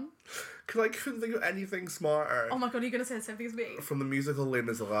on. Because I couldn't think of anything smarter. Oh my god, are you going to say the same thing as me? From the musical Les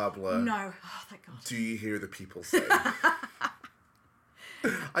Miserables. No. Oh, thank god. Do you hear the people sing?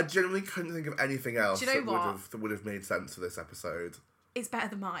 I genuinely couldn't think of anything else that would have made sense for this episode. It's better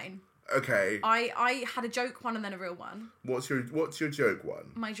than mine. Okay. I had a joke one and then a real one. What's your joke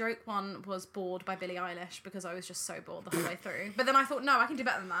one? My joke one was Bored by Billie Eilish because I was just so bored the whole way through. But then I thought, no, I can do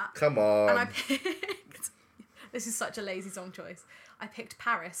better than that. Come on. And I picked... This is such a lazy song choice. I picked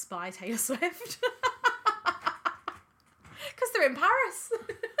Paris by Taylor Swift. Because they're in Paris.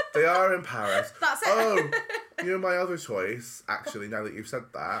 They are in Paris. That's it. Oh, you know my other choice, actually, now that you've said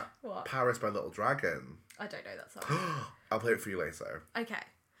that. What? Paris by Little Dragon. I don't know that song. I'll play it for you later. Okay.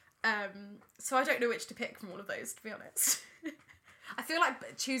 So I don't know which to pick from all of those, to be honest. I feel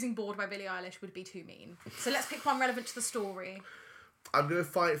like choosing Bored by Billie Eilish would be too mean. So let's pick one relevant to the story. I'm going to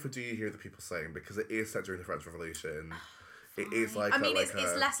fight for Do You Hear the People Sing because it is set during the French Revolution. It is like I mean, it's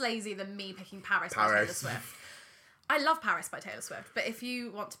less lazy than me picking Paris by Taylor Swift. I love Paris by Taylor Swift, but if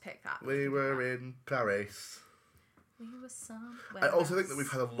you want to pick that... We were in Paris. We were somewhere I also think else. that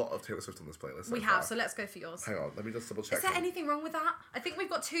we've had a lot of Taylor Swift on this playlist. We have, so let's go for yours. Hang on, let me just double check. Is there anything wrong with that? I think we've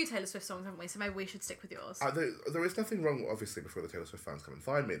got 2 Taylor Swift songs, haven't we? So maybe we should stick with yours. There is nothing wrong, obviously, before the Taylor Swift fans come and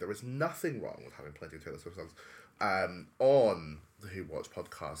find me. There is nothing wrong with having plenty of Taylor Swift songs on the Who Watch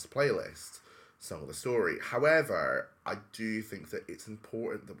podcast playlist, Song of the Story. However, I do think that it's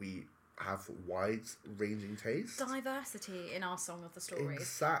important that we have wide-ranging taste. Diversity in our Song of the Stories.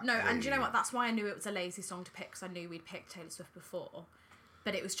 Exactly. No, and do you know what? That's why I knew it was a lazy song to pick, because I knew we'd picked Taylor Swift before.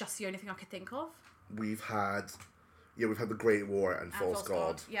 But it was just the only thing I could think of. We've had The Great War and False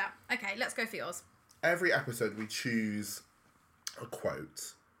God. Yeah. Okay, let's go for yours. Every episode we choose a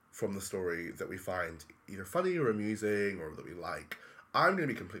quote from the story that we find either funny or amusing or that we like. I'm going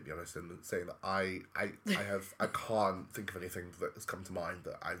to be completely honest in saying that I can't think of anything that has come to mind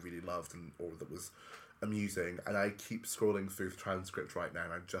that I really loved or that was amusing, and I keep scrolling through the transcript right now,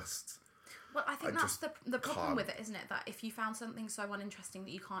 and I just... Well, I think that's the problem with it, isn't it? That if you found something so uninteresting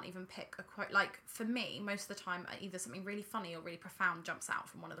that you can't even pick a quote... Like, for me, most of the time, either something really funny or really profound jumps out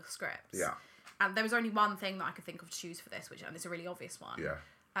from one of the scripts. Yeah. And there was only one thing that I could think of to choose for this, and it's a really obvious one. Yeah.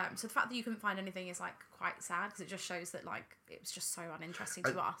 So the fact that you couldn't find anything is, like, quite sad, because it just shows that, like, it was just so uninteresting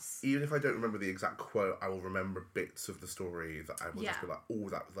to us. Even if I don't remember the exact quote, I will remember bits of the story that I will just be like, oh,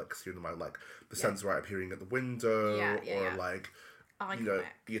 that was, like, seared in my mind. Like, the Sensorite appearing at the window, or, like, you know,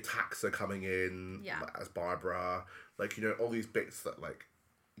 the attacks are coming in like, as Barbara. Like, you know, all these bits that, like,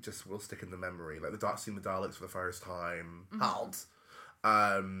 just will stick in the memory. Like, seeing the Daleks for the first time. Halt!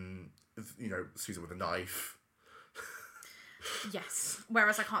 You know, Susan with a knife. Yes.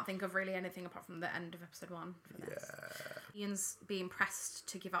 Whereas I can't think of really anything apart from the end of episode 1 for this. Yeah. Ian's being pressed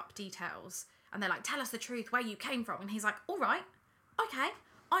to give up details, and they're like, tell us the truth, where you came from. And he's like, all right, okay,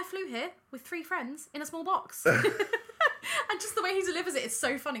 I flew here with 3 friends in a small box. And just the way he delivers it is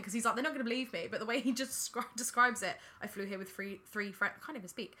so funny, because he's like, they're not going to believe me, but the way he just describes it, I flew here with three friends. I can't even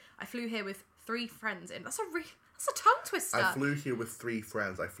speak. I flew here with 3 friends in. That's a tongue twister. I flew here with 3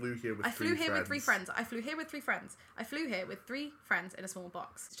 friends. I flew here with 3 friends. I flew here with 3 friends. I flew here with 3 friends. I flew here with 3 friends in a small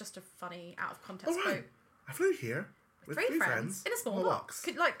box. It's just a funny, out of context quote. I flew here with 3 friends in a small box.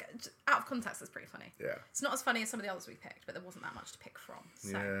 Like, out of context, that's pretty funny. Yeah. It's not as funny as some of the others we picked, but there wasn't that much to pick from.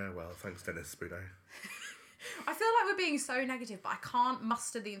 So. Yeah, well, thanks, Dennis Bruno. I feel like we're being so negative, but I can't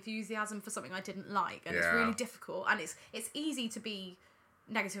muster the enthusiasm for something I didn't like, and it's really difficult. And it's easy to be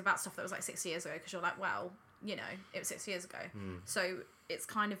negative about stuff that was like 6 years ago, because you're like, well, you know, it was 6 years ago, so it's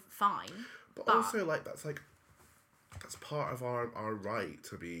kind of fine. But also, like, that's part of our right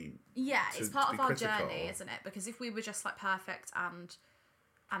to be. Yeah, it's part of our journey, isn't it? Because if we were just like perfect and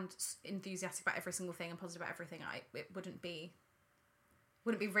enthusiastic about every single thing and positive about everything, it wouldn't be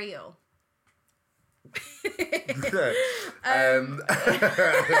real.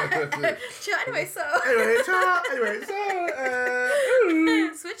 Anyway,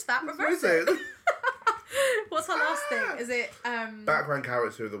 switch that, reverse it. What's our last thing? Is it background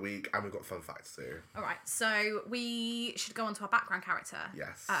character of the week, and we've got fun facts too. All right, so we should go on to our background character.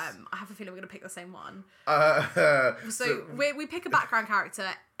 Yes. I have a feeling we're going to pick the same one. So we pick a background character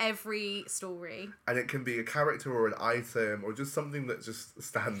every story, and it can be a character or an item or just something that just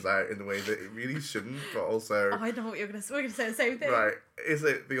stands out in a way that it really shouldn't, but also. Oh, I know what we're going to say the same thing. Right? Is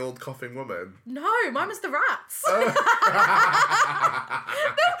it the old coughing woman? No, mine was the rats. Oh. No, oh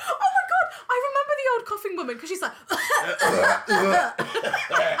my god, I remember the old coughing woman, because she's like, and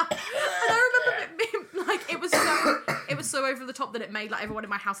I remember it being like, it was so over the top that it made like everyone in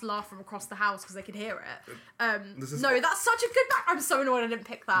my house laugh from across the house because they could hear it. That's such a good back. I'm so annoyed I didn't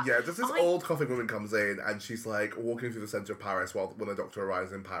pick that. Yeah, just this old coughing woman comes in and she's like walking through the centre of Paris when the doctor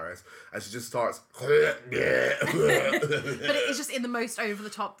arrives in Paris, and she just starts. But it is just in the most over the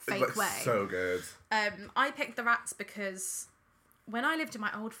top fake way. So good. I picked the rats because when I lived in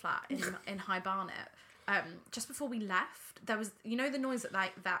my old flat in High Barnet, just before we left, there was, you know, the noise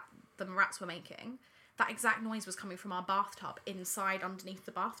that the rats were making. That exact noise was coming from our bathtub inside underneath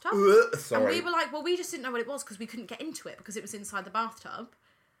the bathtub. Sorry. And we were like, well, we just didn't know what it was because we couldn't get into it because it was inside the bathtub.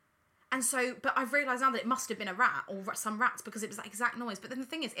 And so, but I've realised now that it must have been a rat or some rats because it was that exact noise. But then the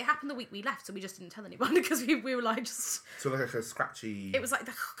thing is, it happened the week we left, so we just didn't tell anyone because we were like just... So like a scratchy... It was like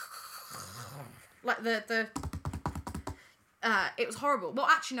the... Like the it was horrible. Well,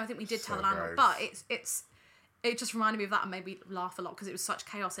 actually, no, I think we did tell the landlord, but it just reminded me of that and made me laugh a lot because it was such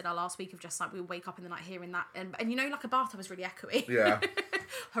chaos in our last week of just like we would wake up in the night hearing that, and you know, like a bathtub is really echoey. Yeah.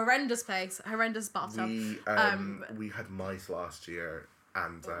 Horrendous place, horrendous bathtub. We had mice last year,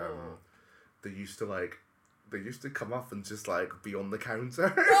 and they used to like they used to come up and just like be on the counter.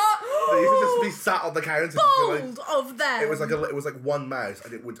 What? They used to just be sat on the counter. Bold of them. It was like one mouse,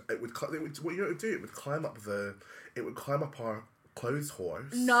 and it would what you know what it would do? It would climb up our clothes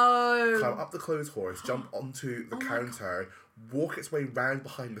horse. No. Climb up the clothes horse, jump onto the counter, walk its way round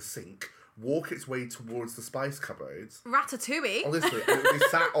behind the sink, walk its way towards the spice cupboards. Ratatouille. Honestly, it would be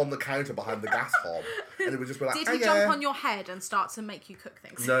sat on the counter behind the gas hob, and it would just be like, Did he jump on your head and start to make you cook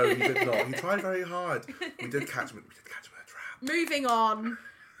things? No, he did not. He tried very hard. We did catch him in a trap. Moving on,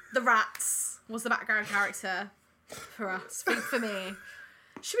 the rats was the background character for us, for me.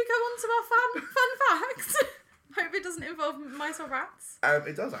 Should we go on to our fun facts? Hope it doesn't involve mice or rats.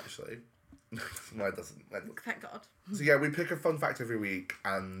 It does actually. No, it doesn't. Thank God. So yeah, we pick a fun fact every week,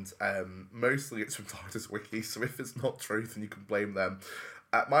 and mostly it's from TARDIS Wiki, so if it's not true, then you can blame them.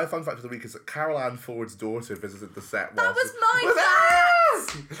 My fun fact of the week is that Carol Ann Ford's daughter visited the set. That was my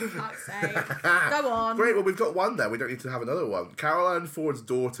fact! For fuck's sake. Go on. Great, well we've got one there, we don't need to have another one. Carol Ann Ford's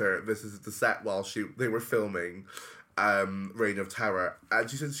daughter visited the set while they were filming Reign of Terror, and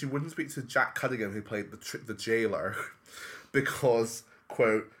she said she wouldn't speak to Jack Cunningham, who played the jailer, because,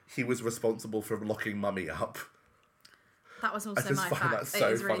 quote, he was responsible for locking Mummy up. That was also I just my find fact. that so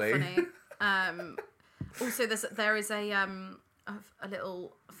it is funny. really funny. Also, there is a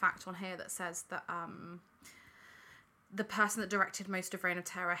little fact on here that says that the person that directed most of Reign of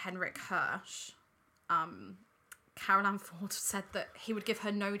Terror, Henrik Hirsch, Carol Ann Ford said that he would give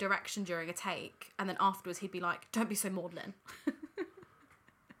her no direction during a take, and then afterwards he'd be like, "Don't be so maudlin."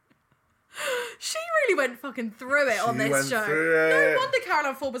 She really went fucking through it on this show. No wonder Carol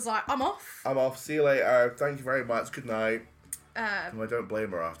Ann Ford was like, "I'm off. I'm off. See you later. Thank you very much. Good night." I don't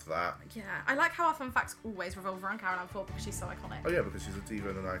blame her after that. Yeah, I like how our fun facts always revolve around Carol Ann Ford because she's so iconic. Oh yeah, because she's a diva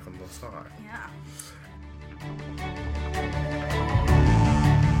and an icon of star. Yeah.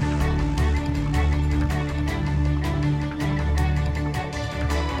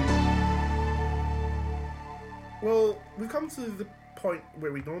 Well, we've come to the point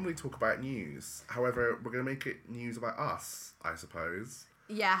where we normally talk about news. However, we're going to make it news about us, I suppose.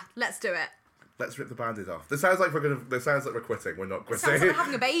 Yeah, let's do it. Let's rip the Band-Aid off. This sounds like we're quitting. We're not quitting. Sounds like we're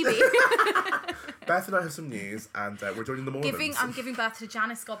having a baby. Beth and I have some news, and we're joining the Mormons. I'm giving birth to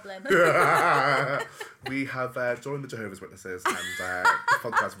Janice Goblin. We have joined the Jehovah's Witnesses, and the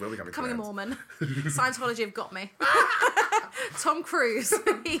podcast will be coming a Mormon. Scientology have got me. Tom Cruise.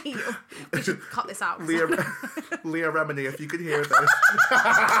 We should cut this out. Leah Remini, if you could hear this.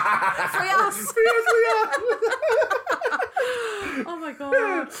 Free us. Oh my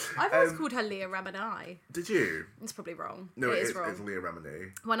god. I've always called her Leah Remini. Did you? It's probably wrong. No, it is wrong. It's Leah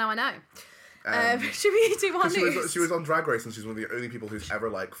Remini. Well, now I know. Should we do our news? She was on Drag Race, and she's one of the only people who's ever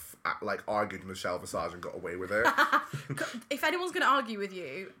like argued with Michelle Visage and got away with it. If anyone's going to argue with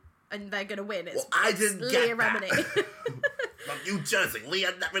you and they're going to win, it's, I didn't Leah get Remini. From New Jersey,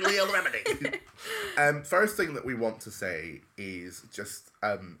 Leah Remini. First thing that we want to say is just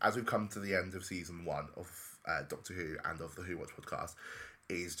as we've come to the end of season 1 of Doctor Who and of the Who Watch podcast,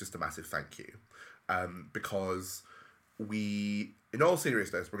 is just a massive thank you, because we, in all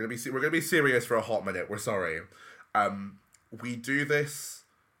seriousness, we're gonna be serious for a hot minute. We're sorry. We do this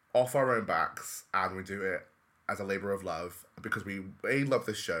off our own backs, and we do it as a labour of love because we A, love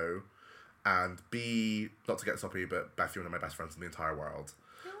this show, and B, not to get soppy, but Beth, you're one of my best friends in the entire world.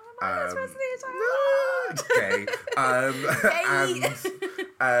 Best friends in the entire Gay.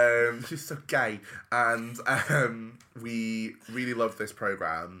 And she's so gay. And we really love this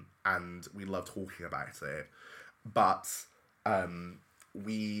programme, and we love talking about it. But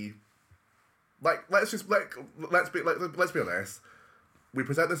we let's be honest. We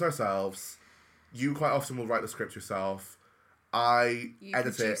present this ourselves. You quite often will write the script yourself. You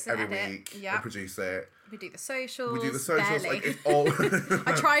edit it every week. Yep. And produce it. We do the socials. Barely. Like it's all.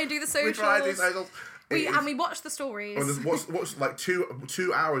 I try and do the socials. We try and do socials. We watch the stories. Watch like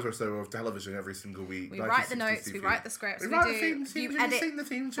 2 hours or so of television every single week. We write the notes. We write the scripts. We write the theme tune. You edit the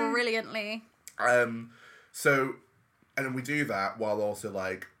theme tune brilliantly. So, and then we do that while also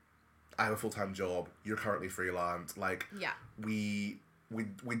like, I have a full-time job. You're currently freelance. Like, yeah, we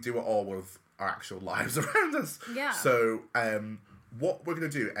do it all with our actual lives around us. Yeah. So, what we're gonna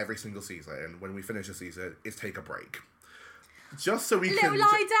do every single season when we finish a season is take a break. Just so we can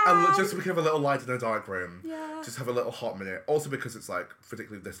lie down. Just so we can have a little light in a dark room. Yeah. Just have a little hot minute. Also because it's like,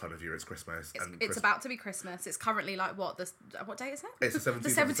 particularly this time of year, it's Christmas. It's about to be Christmas. It's currently like what date is it? It's the 17th. The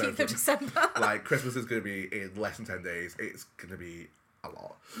 17th of December. Like Christmas is going to be in less than 10 days. It's going to be a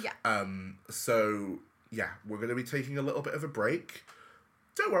lot. Yeah. So yeah, we're going to be taking a little bit of a break.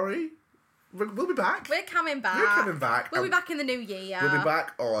 Don't worry. We'll be back. We're coming back. We'll be back in the new year. We'll be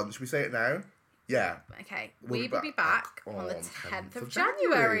back on, should we say it now? Yeah. Okay. We will be back on the 10th of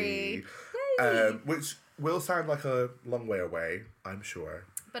January. Yay! Which will sound like a long way away, I'm sure.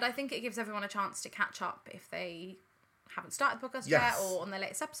 But I think it gives everyone a chance to catch up if they haven't started the podcast Yes. yet, or on their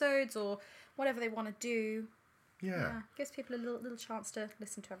latest episodes, or whatever they want to do. Yeah. Gives people a little chance to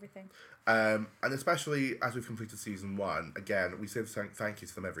listen to everything. And especially as we've completed season 1, again, we say thank you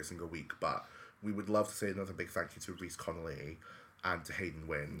to them every single week, but we would love to say another big thank you to Reece Connolly and to Hayden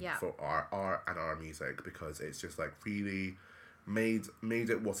Wynn for our art and our music, because it's just like really made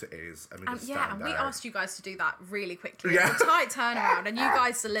it what it is, and we just stand and we out. asked you guys to do that really quickly. Yeah. It was a tight turnaround, and you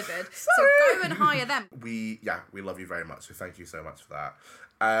guys delivered. So go and hire them. We love you very much, so thank you so much for that.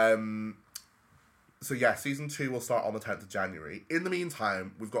 So yeah, season 2 will start on the 10th of January. In the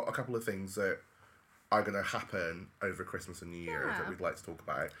meantime, we've got a couple of things that are going to happen over Christmas and New Year that we'd like to talk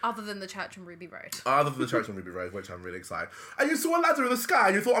about. Other than the church on Ruby Road. Other than the church on Ruby Road, which I'm really excited. And you saw a ladder in the sky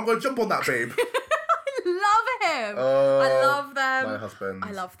and you thought, I'm going to jump on that, babe. I love him. I love them. My husband.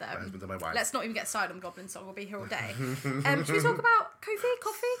 I love them. My husband and my wife. Let's not even get started on the Goblin Song. We'll be here all day. Should we talk about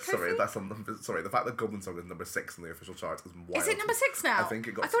Kofi? Sorry, the fact that Goblin Song is number 6 in the official chart is wild. Is it number 6 now? I think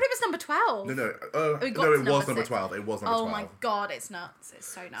it got... I thought it was number 12. No. It was number 12. It was number 12. Oh my god, it's nuts. It's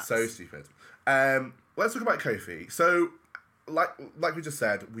so nuts. So stupid. Let's talk about Kofi. So, like we just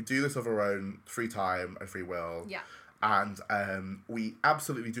said, we do this of our own free time and free will. Yeah. And we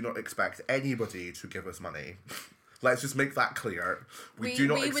absolutely do not expect anybody to give us money. Let's just make that clear. We do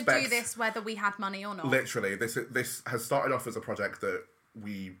not expect... We would do this whether we had money or not. Literally, this has started off as a project that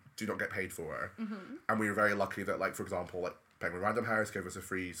we do not get paid for. Mm-hmm. And we were very lucky that, like, for example, like Penguin Random House gave us a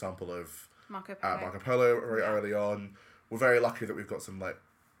free sample of Marco Polo. Marco Polo very early on. We're very lucky that we've got some, like,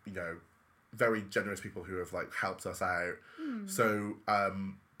 you know, very generous people who have, like, helped us out. So,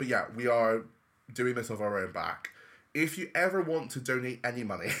 but yeah, we are doing this off our own back. If you ever want to donate any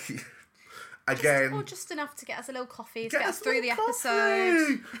money, again... Or just enough to get us a little coffee, to get us through the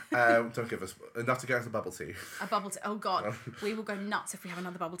episode. Don't give us... Enough to get us a bubble tea. A bubble tea. Oh, God. We will go nuts if we have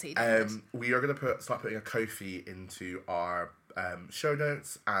another bubble tea. We are going to start putting a Ko-fi into our show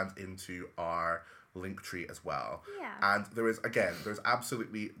notes and into our link tree as well. Yeah. And there's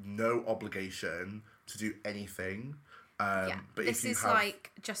absolutely no obligation to do anything. But this is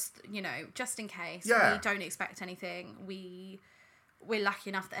like just in case. Yeah. We don't expect anything. We're lucky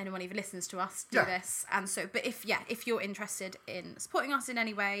enough that anyone even listens to us do this. And so, but if you're interested in supporting us in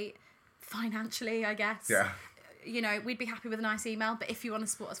any way, financially, I guess. Yeah. We'd be happy with a nice email, but if you want to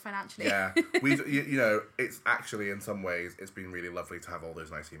support us financially. Yeah. It's actually, in some ways, it's been really lovely to have all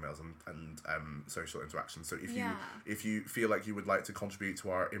those nice emails and social interactions. So if you feel like you would like to contribute to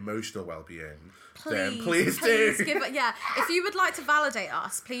our emotional well-being, then please do. If you would like to validate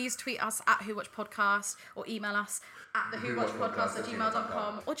us, please tweet us at Who Watch Podcast or email us at the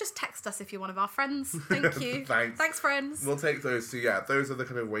whowatchpodcast@gmail.com, or just text us if you're one of our friends. Thank you. Thanks, friends. We'll take those. So those are the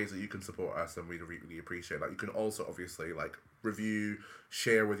kind of ways that you can support us, and we really appreciate that. You can also obviously review,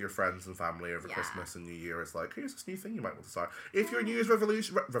 share with your friends and family over Christmas and New Year. It's like, here's this new thing you might want to start. If your New Year's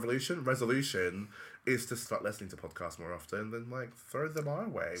resolution is to start listening to podcasts more often, then throw them our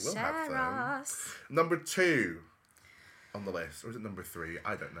way. We'll have them. Us. Number 2 on the list, or is it number 3?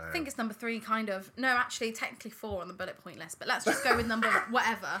 I don't know. I think it's number 3, kind of. No, actually, technically 4 on the bullet point list, but let's just go with number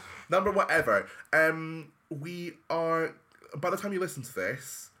whatever. Number whatever. We are, by the time you listen to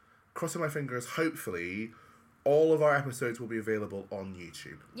this, crossing my fingers, hopefully, all of our episodes will be available on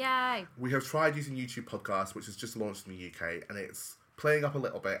YouTube. Yay! We have tried using YouTube Podcasts, which has just launched in the UK, and it's playing up a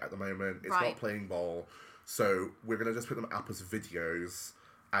little bit at the moment. It's not playing ball, so we're going to just put them up as videos,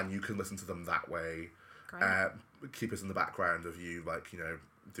 and you can listen to them that way. Great. Keep us in the background of you,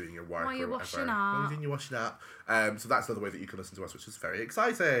 doing your work while you're or whatever. Washing up. While you're doing your washing up. So that's another way that you can listen to us, which is very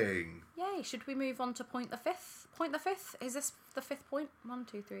exciting. Yay! Should we move on to point the 5th? Point the 5th? Is this the 5th point? 1,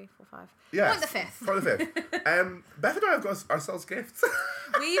 2, 3, 4, 5. Yes. Point the 5th. Point the 5th. Beth and I have got ourselves gifts.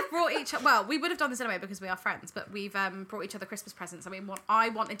 We've brought we would have done this anyway because we are friends, but we've brought each other Christmas presents. I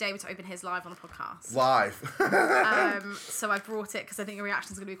wanted David to open his live on the podcast. Live. So I brought it because I think your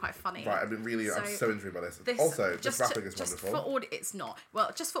reaction is going to be quite funny. Right, I'm so intrigued by this. Also, this wrapping is wonderful. It's not. Well,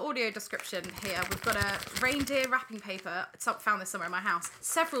 just for audio description here, we've got a reindeer wrapping paper. Found this somewhere in my house.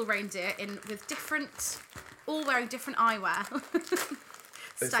 Several reindeer with different, all wearing different eyewear.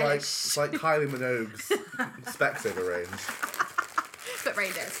 It's like Kylie Minogue's Specsavers range. But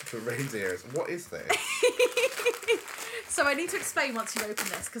reindeers. But reindeers. What is this? So I need to explain once you open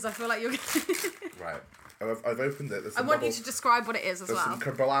this, because I feel like you're... Right. I've opened it. I want you to describe what it is as well. There's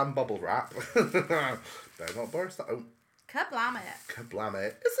some Kablam bubble wrap. Better not burst that. Oh. Kablam it. Kablam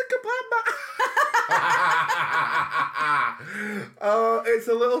it. It's a kablam. Oh, it's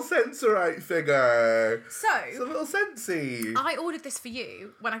a little Sensorite figure. So It's a little Sensi. I ordered this for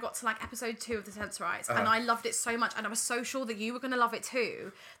you when I got to like episode 2 of the Sensorites, and I loved it so much, and I was so sure that you were going to love it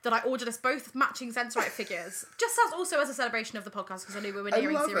too, that I ordered us both matching Sensorite figures, just as a celebration of the podcast, because I knew we were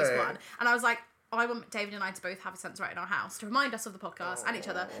nearing series 1, and I was like, I want David and I to both have a Sensorite in our house to remind us of the podcast and each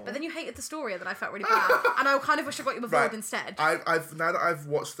other. But then you hated the story, and then I felt really bad, and I kind of wish I got you before instead. I've now that I've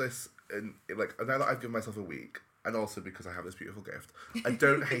watched this, now that I've given myself a week, and also because I have this beautiful gift, I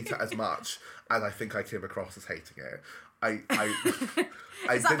don't hate it as much as I think I came across as hating it. I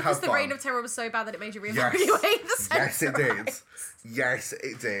Is that did because have the fun. Reign of Terror was so bad that it made you reevaluate the Sensorites? Yes, it did. Yes,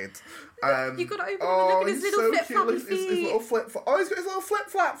 it did. You got to open him and look at his little flip-floppy feet. His little he's got his little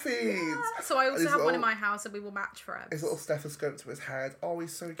flip-flap feet. Yeah. So I also have one in my house, and we will match for him. His little stethoscope to his head. Oh,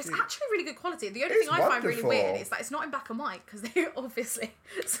 he's so cute. It's actually really good quality. The only thing I find really weird is that it's not in black and white, because they obviously...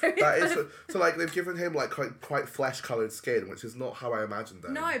 So like they've given him like quite flesh-coloured skin, which is not how I imagined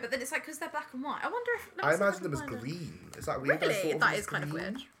them. No, but then it's like because they're black and white. I wonder if... I imagined them as green. Is that weird? Really? That is kind of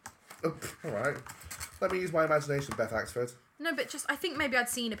weird. Oh, alright. Let me use my imagination, Beth Axford. No, but just, I think maybe I'd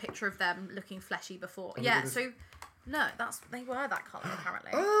seen a picture of them looking fleshy before. So, no, they were that colour,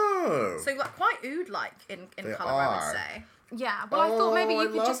 apparently. Oh! So, like, quite oud-like in colour, I would say. Yeah, well, I thought maybe you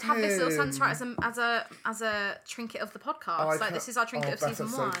could just have this little Sensorite as a trinket of the podcast. This is our trinket of season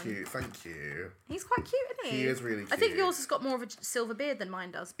 1. That's so cute, thank you. He's quite cute, isn't he? He is really cute. I think yours has got more of a silver beard than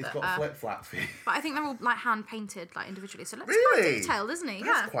mine does. He's got flip-flap feet. But I think they're all, like, hand-painted, like, individually. So, that's Really? quite detailed, isn't he?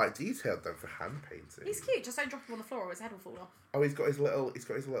 That's quite detailed, though, for hand-painting. He's cute. Just don't drop him on the floor or his head will fall off. Oh, he's got his little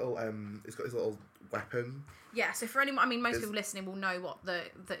weapon. Yeah, so for anyone, I mean, most people listening will know what the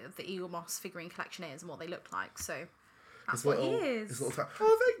Eagle Moss figurine collection is and what they look like, so that's what he is. Oh,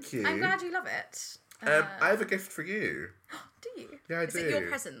 thank you. I'm glad you love it. I have a gift for you. Do you? Yeah, I do. Is it your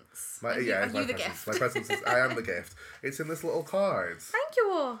presents? Are you the gift? My presents is, I am the gift. It's in this little card. Thank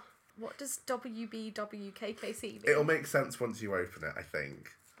you. What does WBWKKC mean? It'll make sense once you open it, I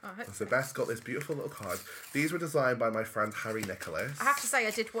think. So Beth got this beautiful little card. These were designed by my friend Harry Nicholas. I have to say,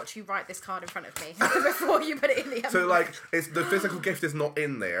 I did watch you write this card in front of me before you put it in the envelope. So, like, it's the physical gift is not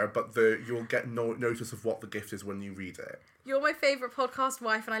in there, but you'll get notice of what the gift is when you read it. You're my favourite podcast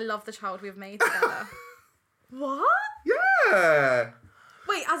wife, and I love the child we've made together. What? Yeah!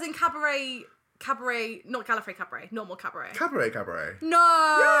 Wait, as in cabaret, not Gallifrey cabaret, normal cabaret. Cabaret. No!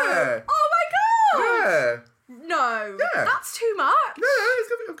 Yeah! Oh my god! Yeah! No. Yeah. That's too much. No, it's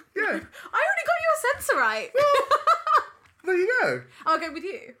gonna be, yeah. I already got you a Sensorite. There you go. I'll go with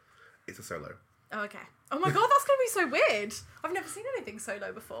you. It's a solo. Oh, okay. Oh my god, that's going to be so weird. I've never seen anything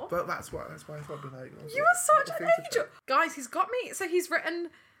solo before. But that's why I thought it'd be like... You are such an angel. Guys, he's got me. So he's written...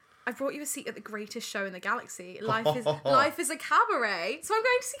 I brought you a seat at the greatest show in the galaxy. Life is a cabaret. So I'm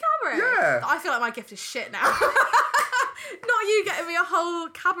going to see cabaret. Yeah. I feel like my gift is shit now. Not you getting me a whole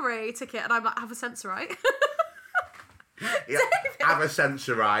cabaret ticket and I'm like, have a Sensorite. Yeah, have a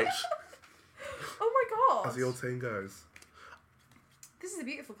Sensorite. Oh my god. As the old saying goes. This is a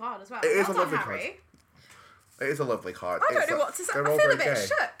beautiful card as well. It is well a lovely done, Harry. card. It is a lovely card. I don't know what to say. I feel a bit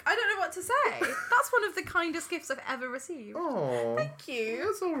shook. I don't know what to say. That's one of the kindest gifts I've ever received. Oh, thank you.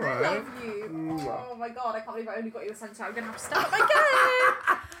 That's all right. I love you. Oh my god, I can't believe I only got you a Sensorite. I'm going to have to step up my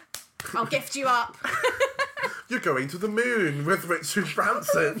game. I'll gift you up. You're going to the moon with Richard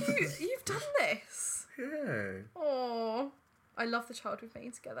Branson. You've done this. Yeah. Oh, I love the child we've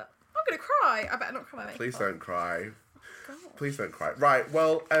made together. I'm going to cry. I better not cry. Please don't cry. God. Please don't cry. Right,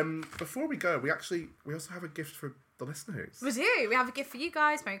 well, before we go, we also have a gift for the listeners. We do. We have a gift for you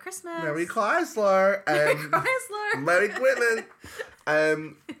guys. Merry Christmas. Merry Chrysler. Merry Chrysler. Merry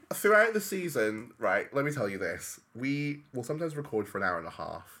Quitman. Throughout the season, right, let me tell you this. We will sometimes record for an hour and a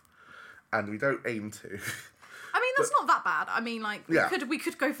half, and we don't aim to. I mean, that's not that bad. I mean, like, we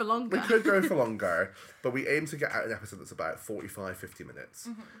could go for longer. We could go for longer, but we aim to get out an episode that's about 45, 50 minutes.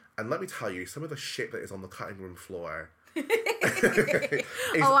 Mm-hmm. And let me tell you, some of the shit that is on the cutting room floor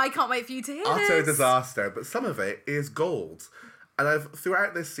I can't wait for you to hear this. Utter disaster, but some of it is gold. And I've,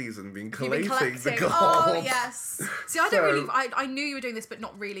 throughout this season, been collating the gold. Oh, yes. See, I knew you were doing this, but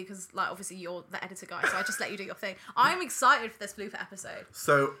not really, because, like, obviously you're the editor guy, so I just let you do your thing. I'm excited for this blooper episode.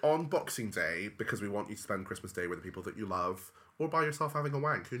 So, on Boxing Day, because we want you to spend Christmas Day with the people that you love, or by yourself having a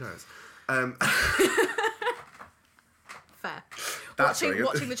wank, who knows? Fair.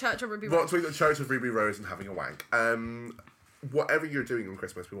 Watching the Church of Ruby Rose. Watching the Church of Ruby Rose and having a wank. Whatever you're doing on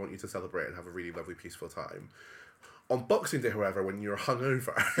Christmas, we want you to celebrate and have a really lovely, peaceful time. On Boxing Day, however, when you're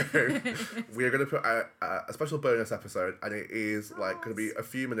hungover, we are going to put out a special bonus episode, and it is going to be a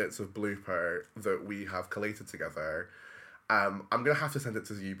few minutes of blooper that we have collated together. I'm going to have to send it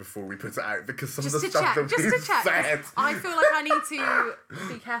to you before we put it out because some of the Just stuff that we've to check. said... I feel like I need to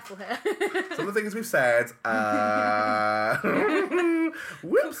be careful here. Some of the things we've said...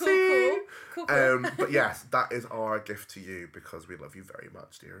 whoopsie! Cool. But yes, that is our gift to you because we love you very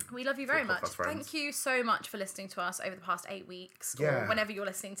much, dear. We love you very much. Friends. Thank you so much for listening to us over the past 8 weeks Yeah. or whenever you're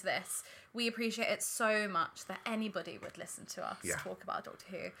listening to this. We appreciate it so much that anybody would listen to us talk about Doctor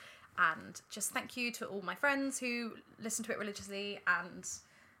Who. And just thank you to all my friends who listen to it religiously and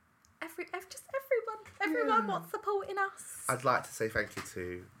everyone what's supporting us. I'd like to say thank you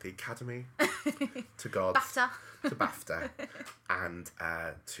to the Academy, to God, to BAFTA, and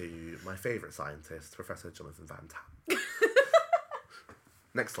to my favourite scientist, Professor Jonathan Van Tam.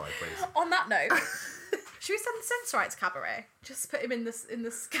 Next slide, please. On that note, should we send the Sensorites cabaret? Just put him in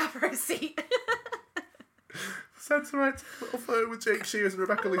this cabaret seat. Sensorites, little photo with Jake Shears and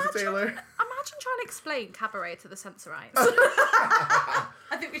Rebecca Lisa Taylor. Imagine trying to explain cabaret to the Sensorites.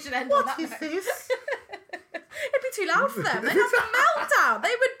 I think we should end on that note. What is this? It'd be too loud for them. They'd have a meltdown.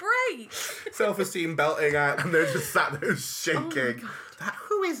 They would break. Self-esteem belting out, and they're just sat there shaking. Oh my God.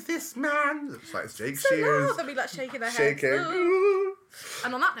 Who is this man? It's like it's Jake So Shears. loud. They'll be like shaking their heads. Shaking. Ooh.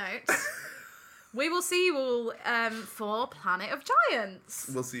 And on that note, we will see you all for Planet of Giants.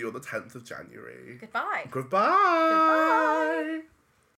 We'll see you on the 10th of January. Goodbye. Goodbye. Goodbye.